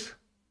to this.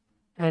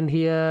 And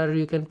here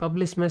you can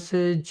publish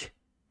message.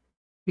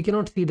 We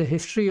cannot see the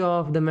history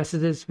of the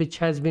messages which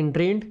has been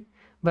drained,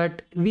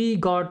 but we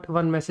got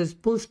one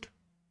message pushed.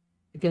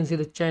 You can see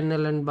the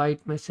channel and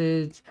byte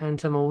message and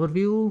some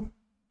overview.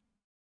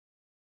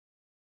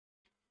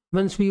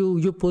 Once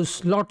you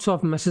push lots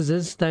of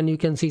messages, then you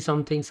can see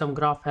something, some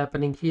graph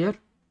happening here.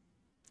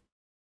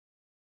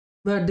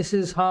 But this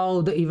is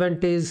how the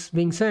event is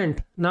being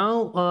sent.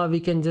 Now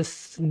we can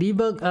just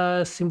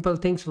debug simple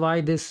things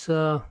why this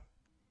the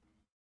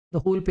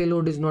whole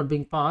payload is not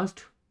being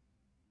passed.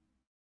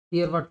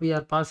 Here what we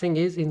are passing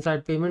is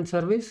inside payment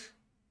service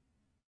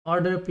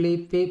order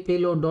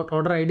payload dot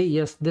order ID.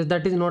 Yes,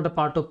 that is not a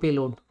part of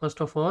payload, first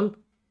of all,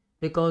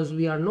 because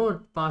we are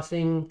not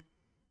passing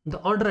the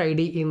order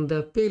ID in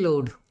the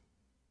payload.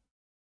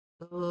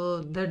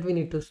 So that we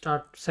need to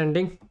start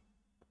sending.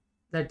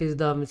 That is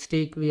the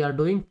mistake we are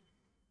doing.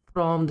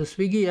 From the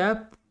Swiggy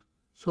app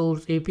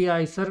source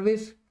API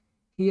service,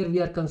 here we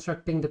are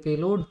constructing the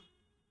payload.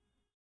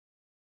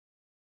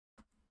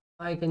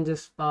 I can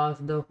just pass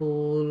the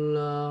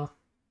whole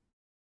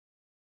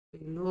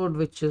payload,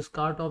 which is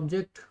cart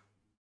object.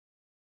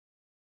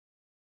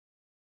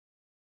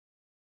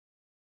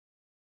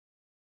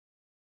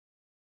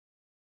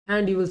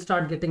 And you will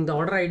start getting the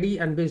order ID,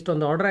 and based on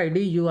the order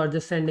ID you are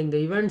just sending the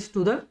events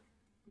to the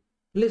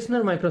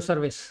listener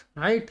microservice,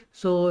 right?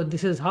 So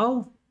this is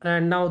how,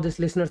 and now this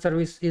listener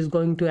service is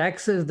going to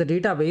access the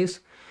database,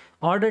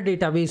 order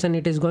database, and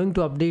it is going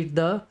to update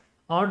the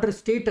order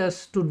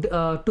status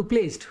to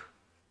placed.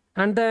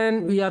 And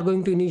then we are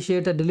going to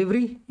initiate a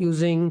delivery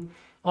using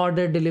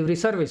order delivery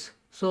service.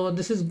 So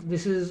this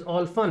is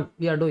all fun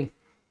we are doing.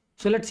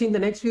 So let's see in the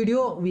next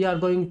video, we are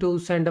going to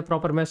send a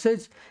proper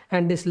message,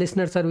 and this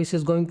listener service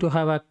is going to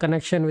have a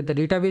connection with the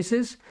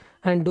databases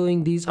and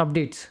doing these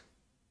updates.